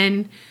get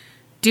in,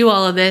 do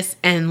all of this,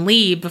 and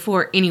leave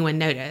before anyone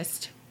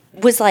noticed.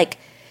 Was like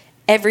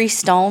every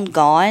stone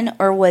gone,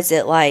 or was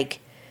it like,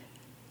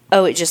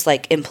 oh, it just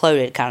like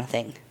imploded kind of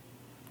thing?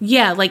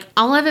 Yeah, like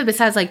all of it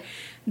besides like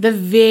the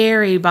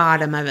very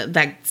bottom of it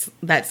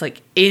that's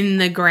like in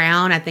the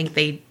ground. I think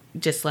they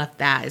just left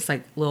that. It's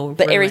like little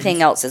But ruins.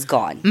 everything else is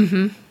gone.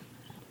 Mm-hmm.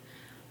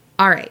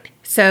 All right.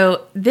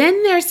 So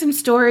then there's some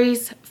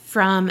stories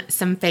from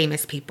some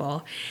famous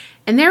people.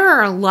 And there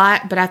are a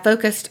lot, but I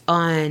focused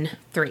on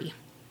 3.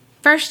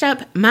 First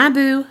up, my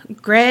boo,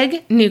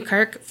 Greg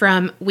Newkirk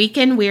from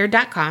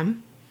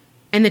weekendweird.com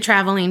and the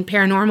Traveling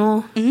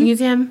Paranormal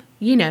Museum.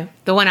 You know,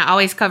 the one I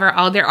always cover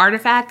all their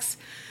artifacts.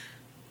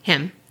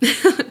 Him.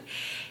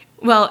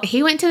 Well,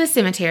 he went to the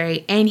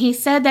cemetery and he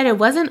said that it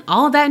wasn't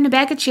all that in a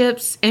bag of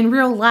chips in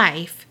real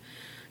life.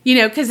 You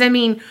know, because, I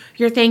mean,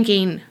 you're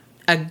thinking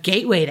a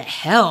gateway to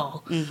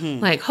hell.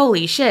 Like,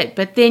 holy shit.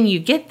 But then you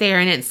get there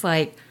and it's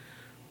like,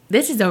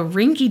 this is a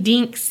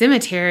rinky-dink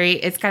cemetery.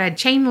 It's got a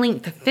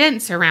chain-link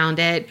fence around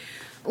it,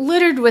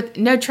 littered with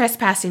no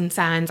trespassing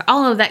signs,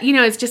 all of that. You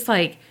know, it's just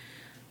like,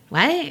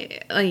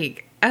 what?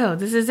 Like, oh,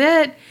 this is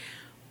it?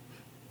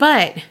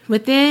 But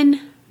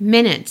within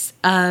minutes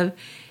of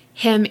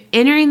him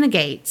entering the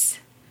gates,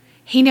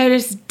 he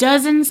noticed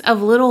dozens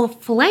of little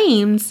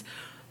flames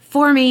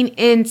forming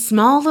in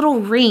small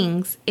little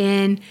rings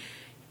in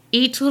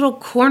each little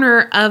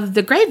corner of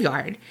the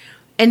graveyard.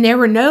 And there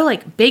were no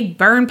like big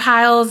burn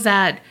piles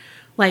that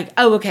like,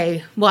 oh,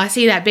 okay, well, I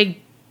see that big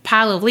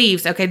pile of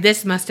leaves. Okay,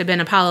 this must have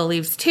been a pile of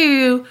leaves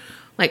too.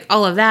 Like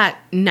all of that.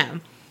 No,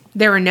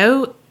 there were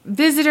no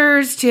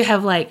visitors to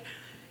have like,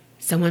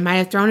 someone might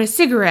have thrown a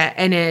cigarette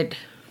and it,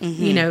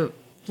 you know,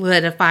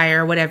 lit a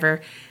fire or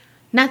whatever.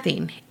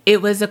 Nothing.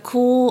 It was a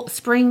cool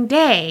spring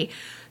day.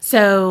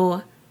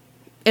 So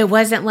it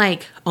wasn't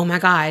like, oh my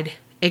God,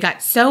 it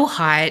got so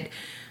hot.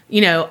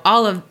 You know,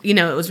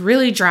 it was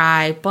really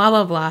dry, blah,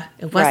 blah, blah.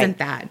 It wasn't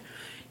that.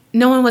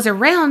 No one was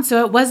around,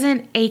 so it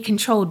wasn't a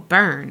controlled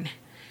burn.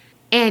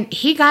 And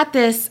he got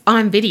this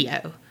on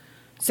video.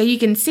 So you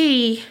can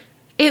see,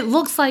 it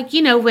looks like,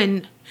 you know,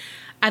 when,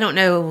 I don't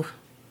know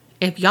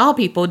if y'all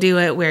people do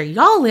it where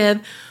y'all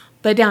live,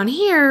 but down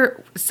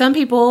here, some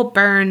people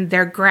burn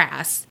their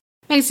grass.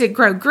 Makes it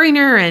grow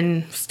greener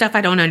and stuff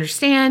I don't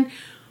understand.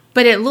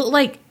 But it looked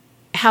like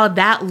how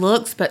that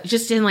looks, but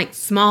just in like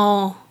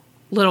small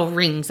little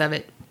rings of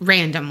it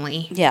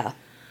randomly. Yeah.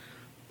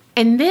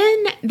 And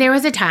then there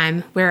was a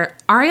time where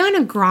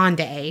Ariana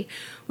Grande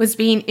was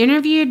being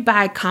interviewed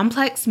by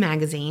Complex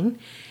Magazine,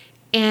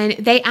 and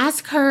they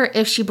asked her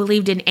if she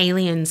believed in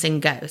aliens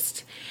and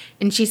ghosts.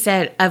 And she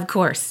said, of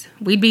course,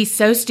 we'd be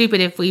so stupid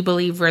if we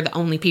believe we're the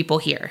only people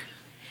here.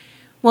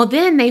 Well,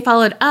 then they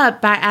followed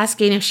up by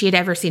asking if she had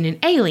ever seen an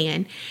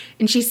alien,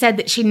 and she said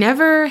that she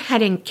never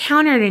had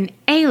encountered an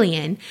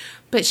alien,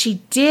 but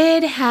she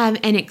did have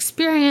an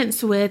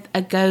experience with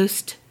a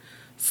ghost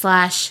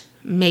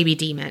 / maybe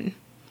demon.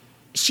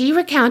 She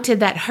recounted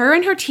that her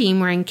and her team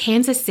were in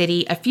Kansas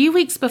City a few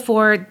weeks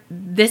before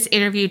this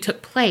interview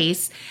took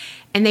place,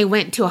 and they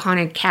went to a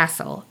haunted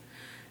castle.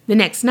 The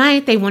next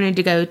night, they wanted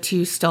to go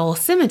to Stoll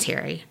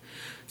Cemetery.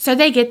 So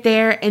they get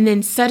there, and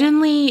then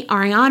suddenly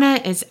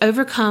Ariana is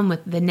overcome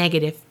with the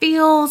negative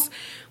feels,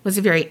 was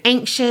very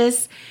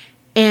anxious,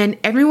 and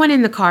everyone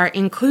in the car,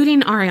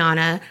 including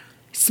Ariana,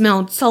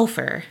 smelled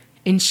sulfur.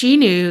 And she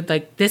knew,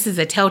 like, this is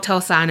a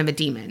telltale sign of a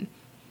demon.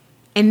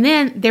 And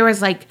then there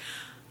was, like,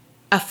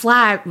 a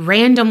fly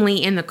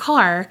randomly in the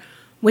car,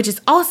 which is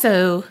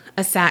also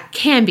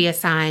can be a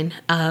sign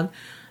of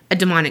a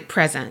demonic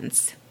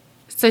presence.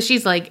 So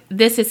she's like,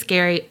 this is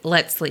scary,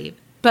 let's leave.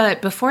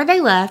 But before they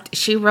left,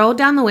 she rolled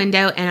down the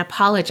window and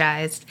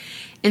apologized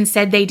and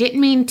said they didn't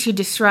mean to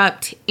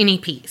disrupt any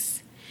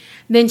peace.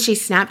 Then she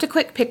snapped a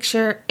quick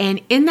picture,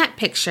 and in that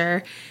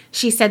picture,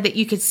 she said that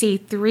you could see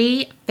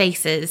 3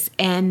 faces,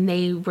 and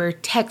they were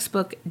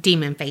textbook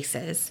demon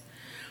faces.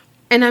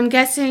 And I'm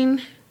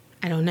guessing,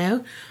 I don't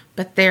know,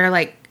 but they're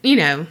like, you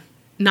know,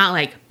 not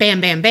like bam,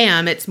 bam,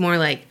 bam. It's more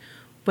like,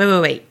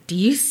 wait, do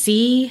you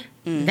see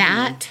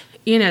that?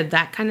 You know,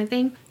 that kind of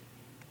thing.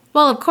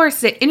 Well, of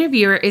course, the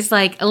interviewer is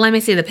like, let me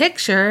see the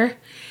picture.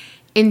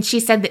 And she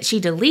said that she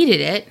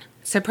deleted it.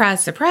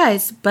 Surprise,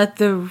 surprise. But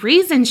the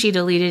reason she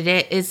deleted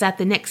it is that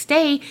the next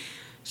day,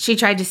 she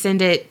tried to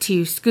send it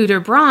to Scooter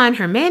Braun,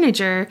 her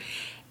manager,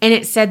 and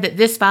it said that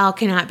this file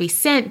cannot be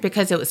sent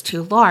because it was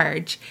too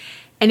large.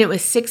 And it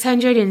was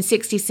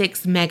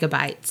 666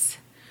 megabytes.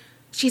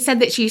 She said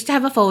that she used to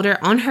have a folder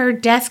on her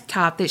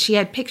desktop that she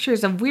had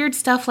pictures of weird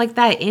stuff like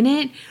that in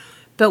it.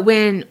 But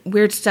when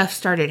weird stuff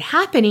started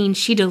happening,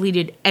 she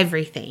deleted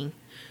everything.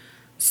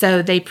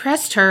 So they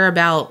pressed her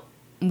about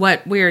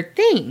what weird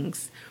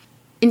things.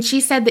 And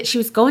she said that she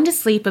was going to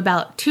sleep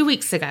about 2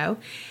 weeks ago.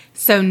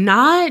 So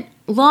not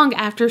long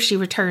after she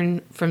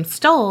returned from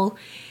Stoll.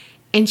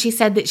 And she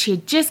said that she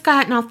had just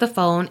gotten off the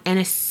phone. And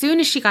as soon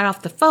as she got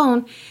off the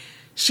phone,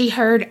 she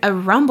heard a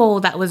rumble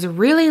that was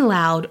really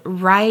loud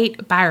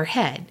right by her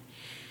head.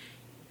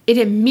 It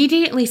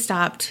immediately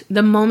stopped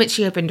the moment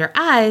she opened her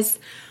eyes.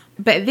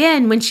 But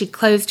then when she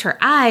closed her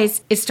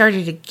eyes, it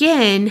started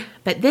again,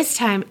 but this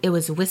time it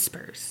was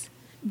whispers.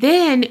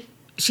 Then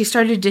she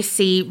started to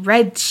see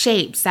red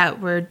shapes that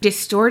were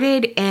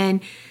distorted and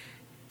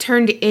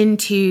turned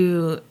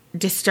into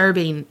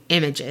disturbing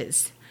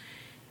images.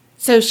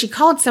 So she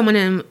called someone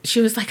and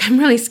she was like, I'm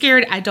really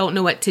scared. I don't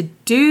know what to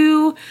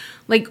do.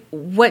 Like,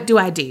 what do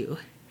I do?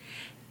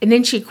 And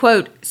then she,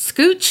 quote,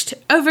 scooched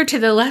over to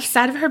the left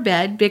side of her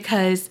bed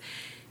because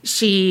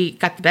she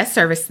got the best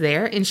service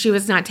there, and she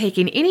was not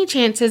taking any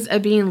chances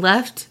of being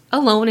left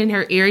alone in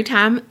her eerie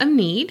time of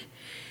need.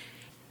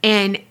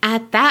 And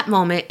at that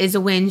moment is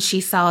when she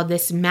saw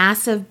this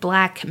massive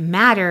black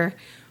matter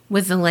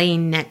was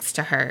laying next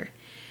to her.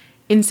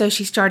 And so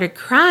she started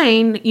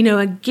crying,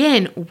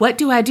 again, what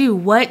do I do?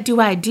 What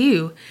do I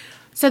do?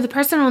 So the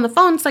person on the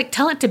phone's like,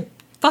 tell it to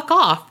fuck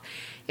off.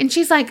 And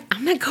she's like,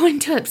 I'm not going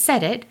to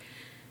upset it.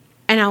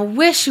 And I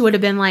wish she would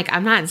have been like,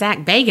 I'm not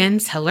Zach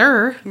Bagans.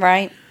 Hello.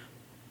 Right.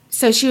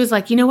 So she was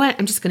like, you know what?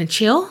 I'm just going to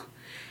chill,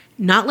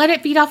 not let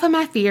it feed off of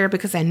my fear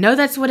because I know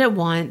that's what it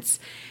wants.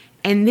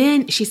 And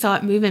then she saw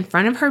it move in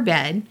front of her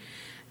bed.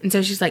 And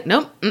so she's like,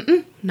 nope,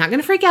 not going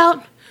to freak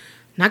out.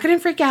 Not going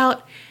to freak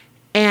out.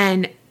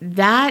 And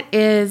that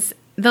is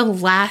the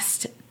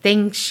last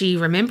thing she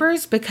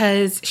remembers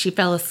because she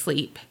fell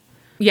asleep.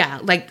 Yeah,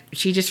 like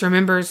she just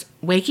remembers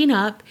waking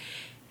up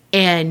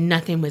and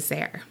nothing was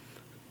there.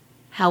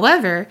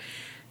 However,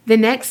 the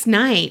next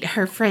night,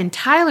 her friend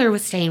Tyler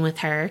was staying with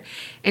her,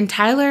 and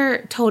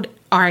Tyler told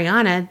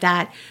Ariana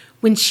that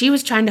when she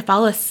was trying to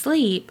fall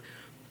asleep,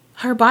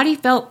 her body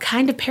felt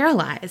kind of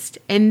paralyzed.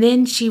 And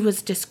then she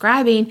was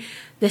describing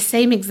the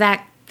same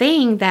exact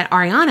thing that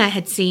Ariana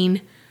had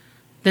seen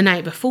the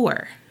night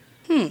before.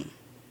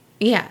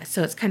 Yeah,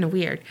 so it's kind of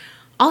weird.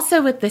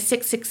 Also with the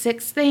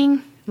 666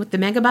 thing, with the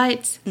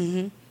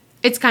megabytes,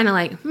 it's kind of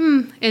like,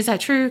 is that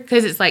true?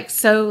 Because it's like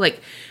so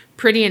like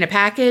pretty in a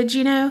package,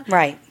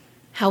 Right.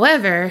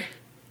 However,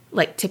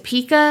 like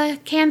Topeka,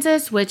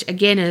 Kansas, which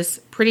again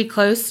is pretty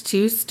close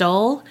to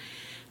Stoll,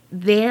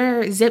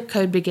 their zip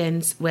code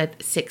begins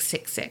with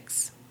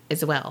 666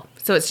 as well.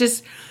 So it's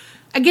just,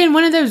 again,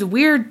 one of those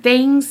weird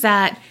things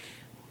that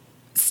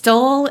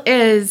Stoll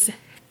is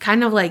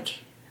kind of like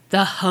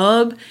the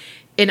hub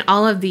in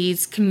all of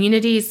these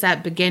communities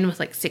that begin with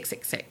like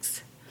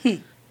 666.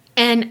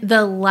 And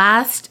the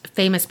last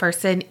famous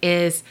person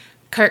is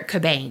Kurt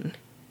Cobain.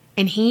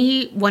 And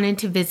he wanted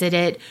to visit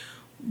it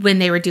when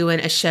they were doing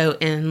a show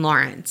in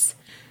Lawrence.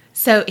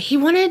 So he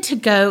wanted to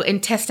go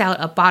and test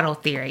out a bottle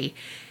theory.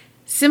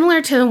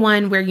 Similar to the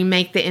one where you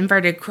make the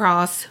inverted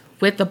cross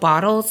with the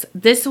bottles,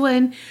 this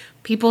one,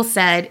 people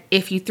said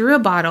if you threw a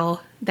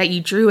bottle that you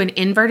drew an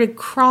inverted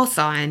cross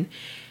on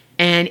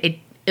and it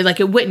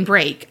wouldn't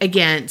break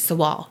against the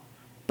wall.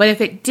 But if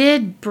it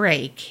did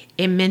break,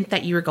 it meant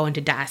that you were going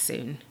to die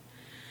soon.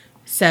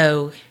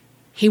 So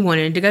he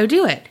wanted to go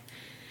do it.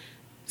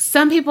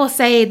 Some people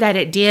say that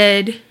it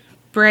did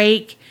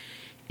break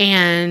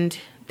and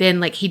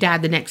then he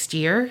died the next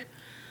year.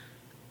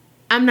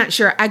 I'm not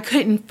sure. I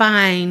couldn't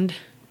find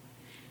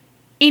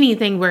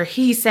anything where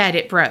he said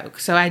it broke,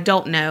 so I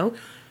don't know.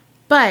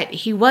 But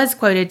he was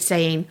quoted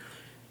saying,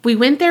 "We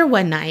went there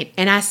one night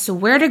and I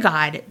swear to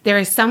God, there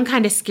is some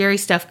kind of scary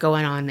stuff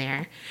going on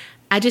there.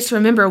 I just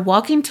remember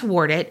walking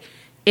toward it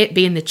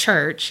being the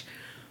church,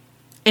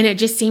 and it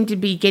just seemed to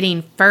be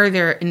getting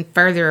further and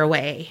further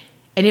away.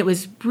 And it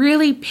was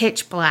really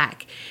pitch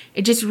black.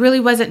 It just really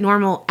wasn't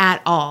normal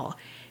at all.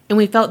 And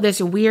we felt this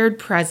weird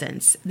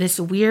presence, this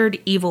weird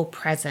evil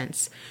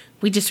presence.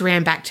 We just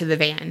ran back to the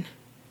van."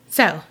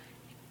 So,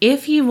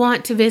 if you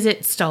want to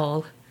visit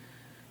Stoll,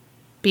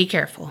 be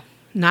careful.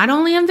 Not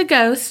only of the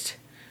ghost,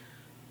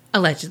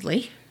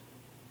 allegedly,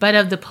 but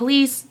of the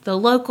police, the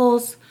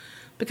locals,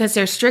 because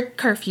there's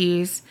strict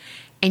curfews,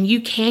 and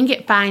you can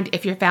get fined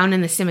if you're found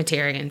in the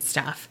cemetery and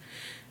stuff.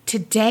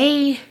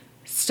 Today,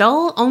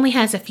 Stoll only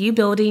has a few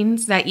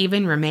buildings that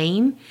even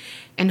remain,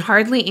 and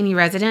hardly any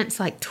residents,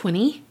 like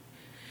 20.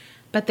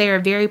 But they are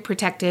very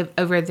protective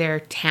over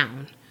their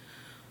town.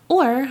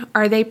 Or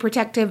are they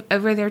protective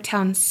over their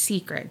town's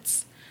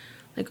secrets?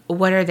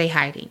 What are they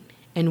hiding?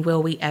 And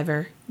will we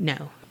ever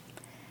know?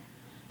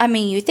 I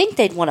mean, you think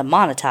they'd want to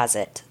monetize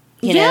it,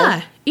 you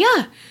know?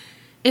 Yeah.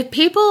 If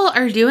people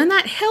are doing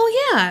that,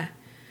 hell yeah.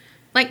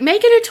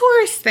 Make it a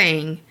tourist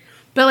thing.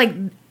 But,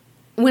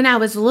 when I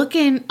was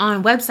looking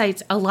on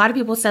websites, a lot of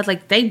people said,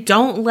 they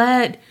don't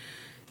let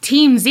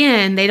teams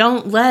in. They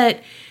don't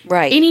let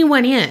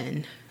anyone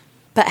in.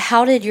 But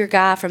how did your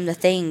guy from the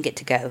thing get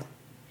to go?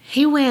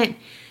 He went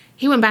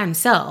by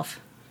himself.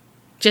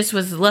 Just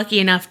was lucky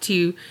enough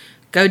to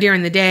go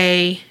during the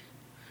day,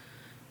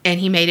 and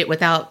he made it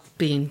without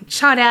being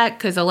shot at,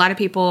 because a lot of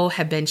people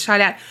have been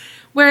shot at.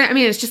 Where, I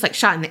mean, it's just like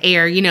shot in the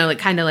air, you know, like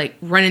kind of like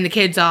running the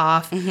kids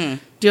off,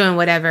 doing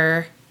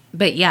whatever.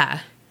 But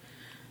yeah.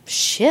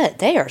 Shit,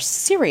 they are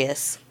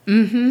serious.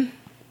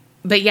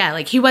 But yeah,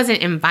 like he wasn't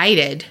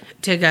invited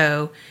to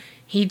go.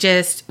 He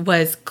just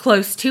was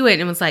close to it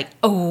and was like,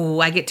 oh,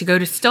 I get to go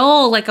to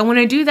Stoll. Like, I want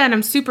to do that.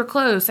 I'm super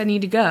close. I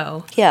need to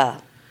go. Yeah.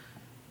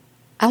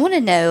 I want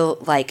to know,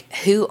 like,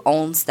 who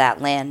owns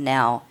that land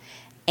now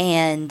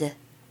and,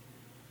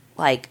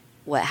 like,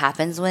 what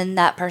happens when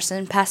that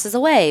person passes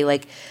away.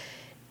 Like,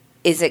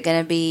 is it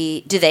going to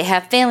be, do they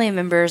have family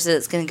members that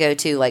it's going to go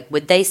to? Like,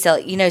 would they sell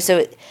it? You know,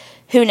 so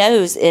who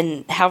knows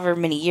in however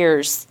many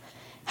years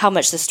how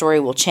much the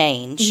story will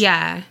change.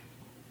 Yeah.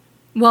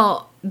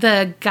 Well,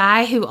 the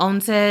guy who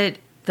owns it,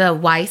 the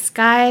Weiss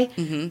guy,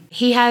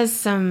 he has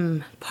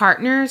some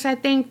partners, I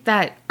think,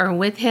 that are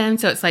with him.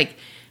 So it's like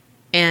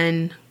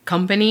in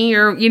company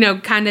or, you know,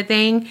 kind of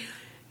thing.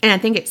 And I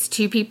think it's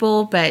 2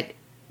 people, but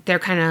they're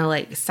kind of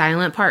like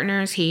silent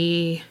partners.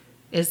 He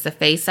is the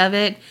face of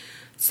it.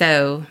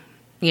 So,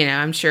 you know,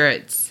 I'm sure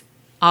it's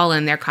all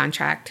in their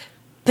contract.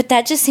 But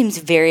that just seems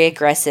very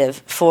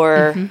aggressive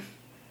for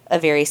a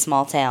very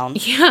small town.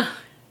 Yeah.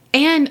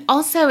 And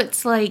also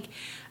it's like,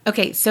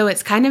 okay, so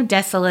it's kind of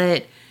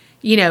desolate.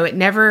 You know, it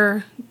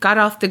never got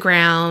off the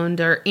ground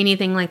or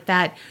anything like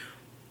that.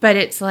 But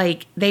it's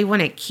like they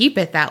want to keep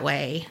it that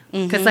way.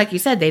 Because like you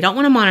said, they don't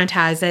want to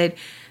monetize it.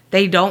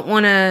 They don't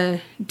want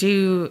to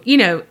do, you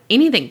know,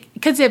 anything.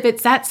 Because if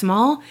it's that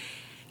small,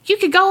 you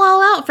could go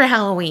all out for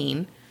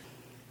Halloween.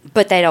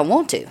 But they don't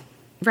want to.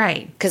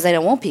 Right. Because they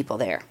don't want people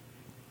there.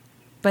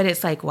 But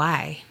it's like,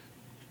 why?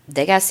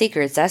 They got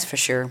secrets, that's for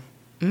sure.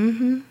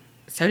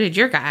 So did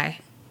your guy.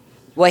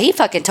 Well, he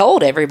fucking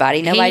told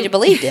everybody. Nobody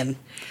believed him.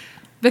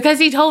 Because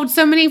he told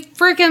so many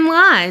freaking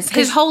lies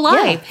his whole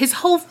life. Yeah. His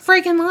whole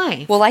freaking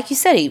life. Well, like you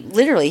said,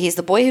 he's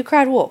the boy who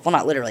cried wolf. Well,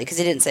 not literally, because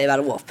he didn't say about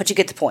a wolf, but you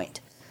get the point.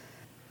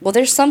 Well,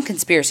 there's some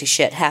conspiracy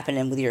shit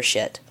happening with your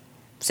shit.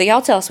 So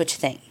y'all tell us what you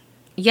think.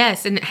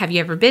 Yes, and have you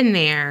ever been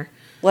there?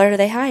 What are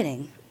they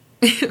hiding?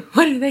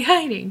 What are they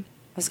hiding?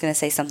 I was going to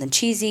say something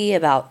cheesy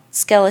about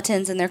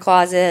skeletons in their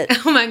closet.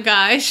 Oh my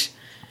gosh.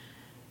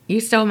 You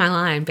stole my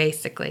line,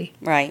 basically.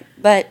 Right.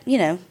 But, you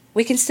know,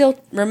 we can still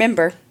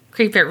remember.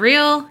 Keep it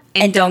real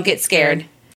and don't get scared.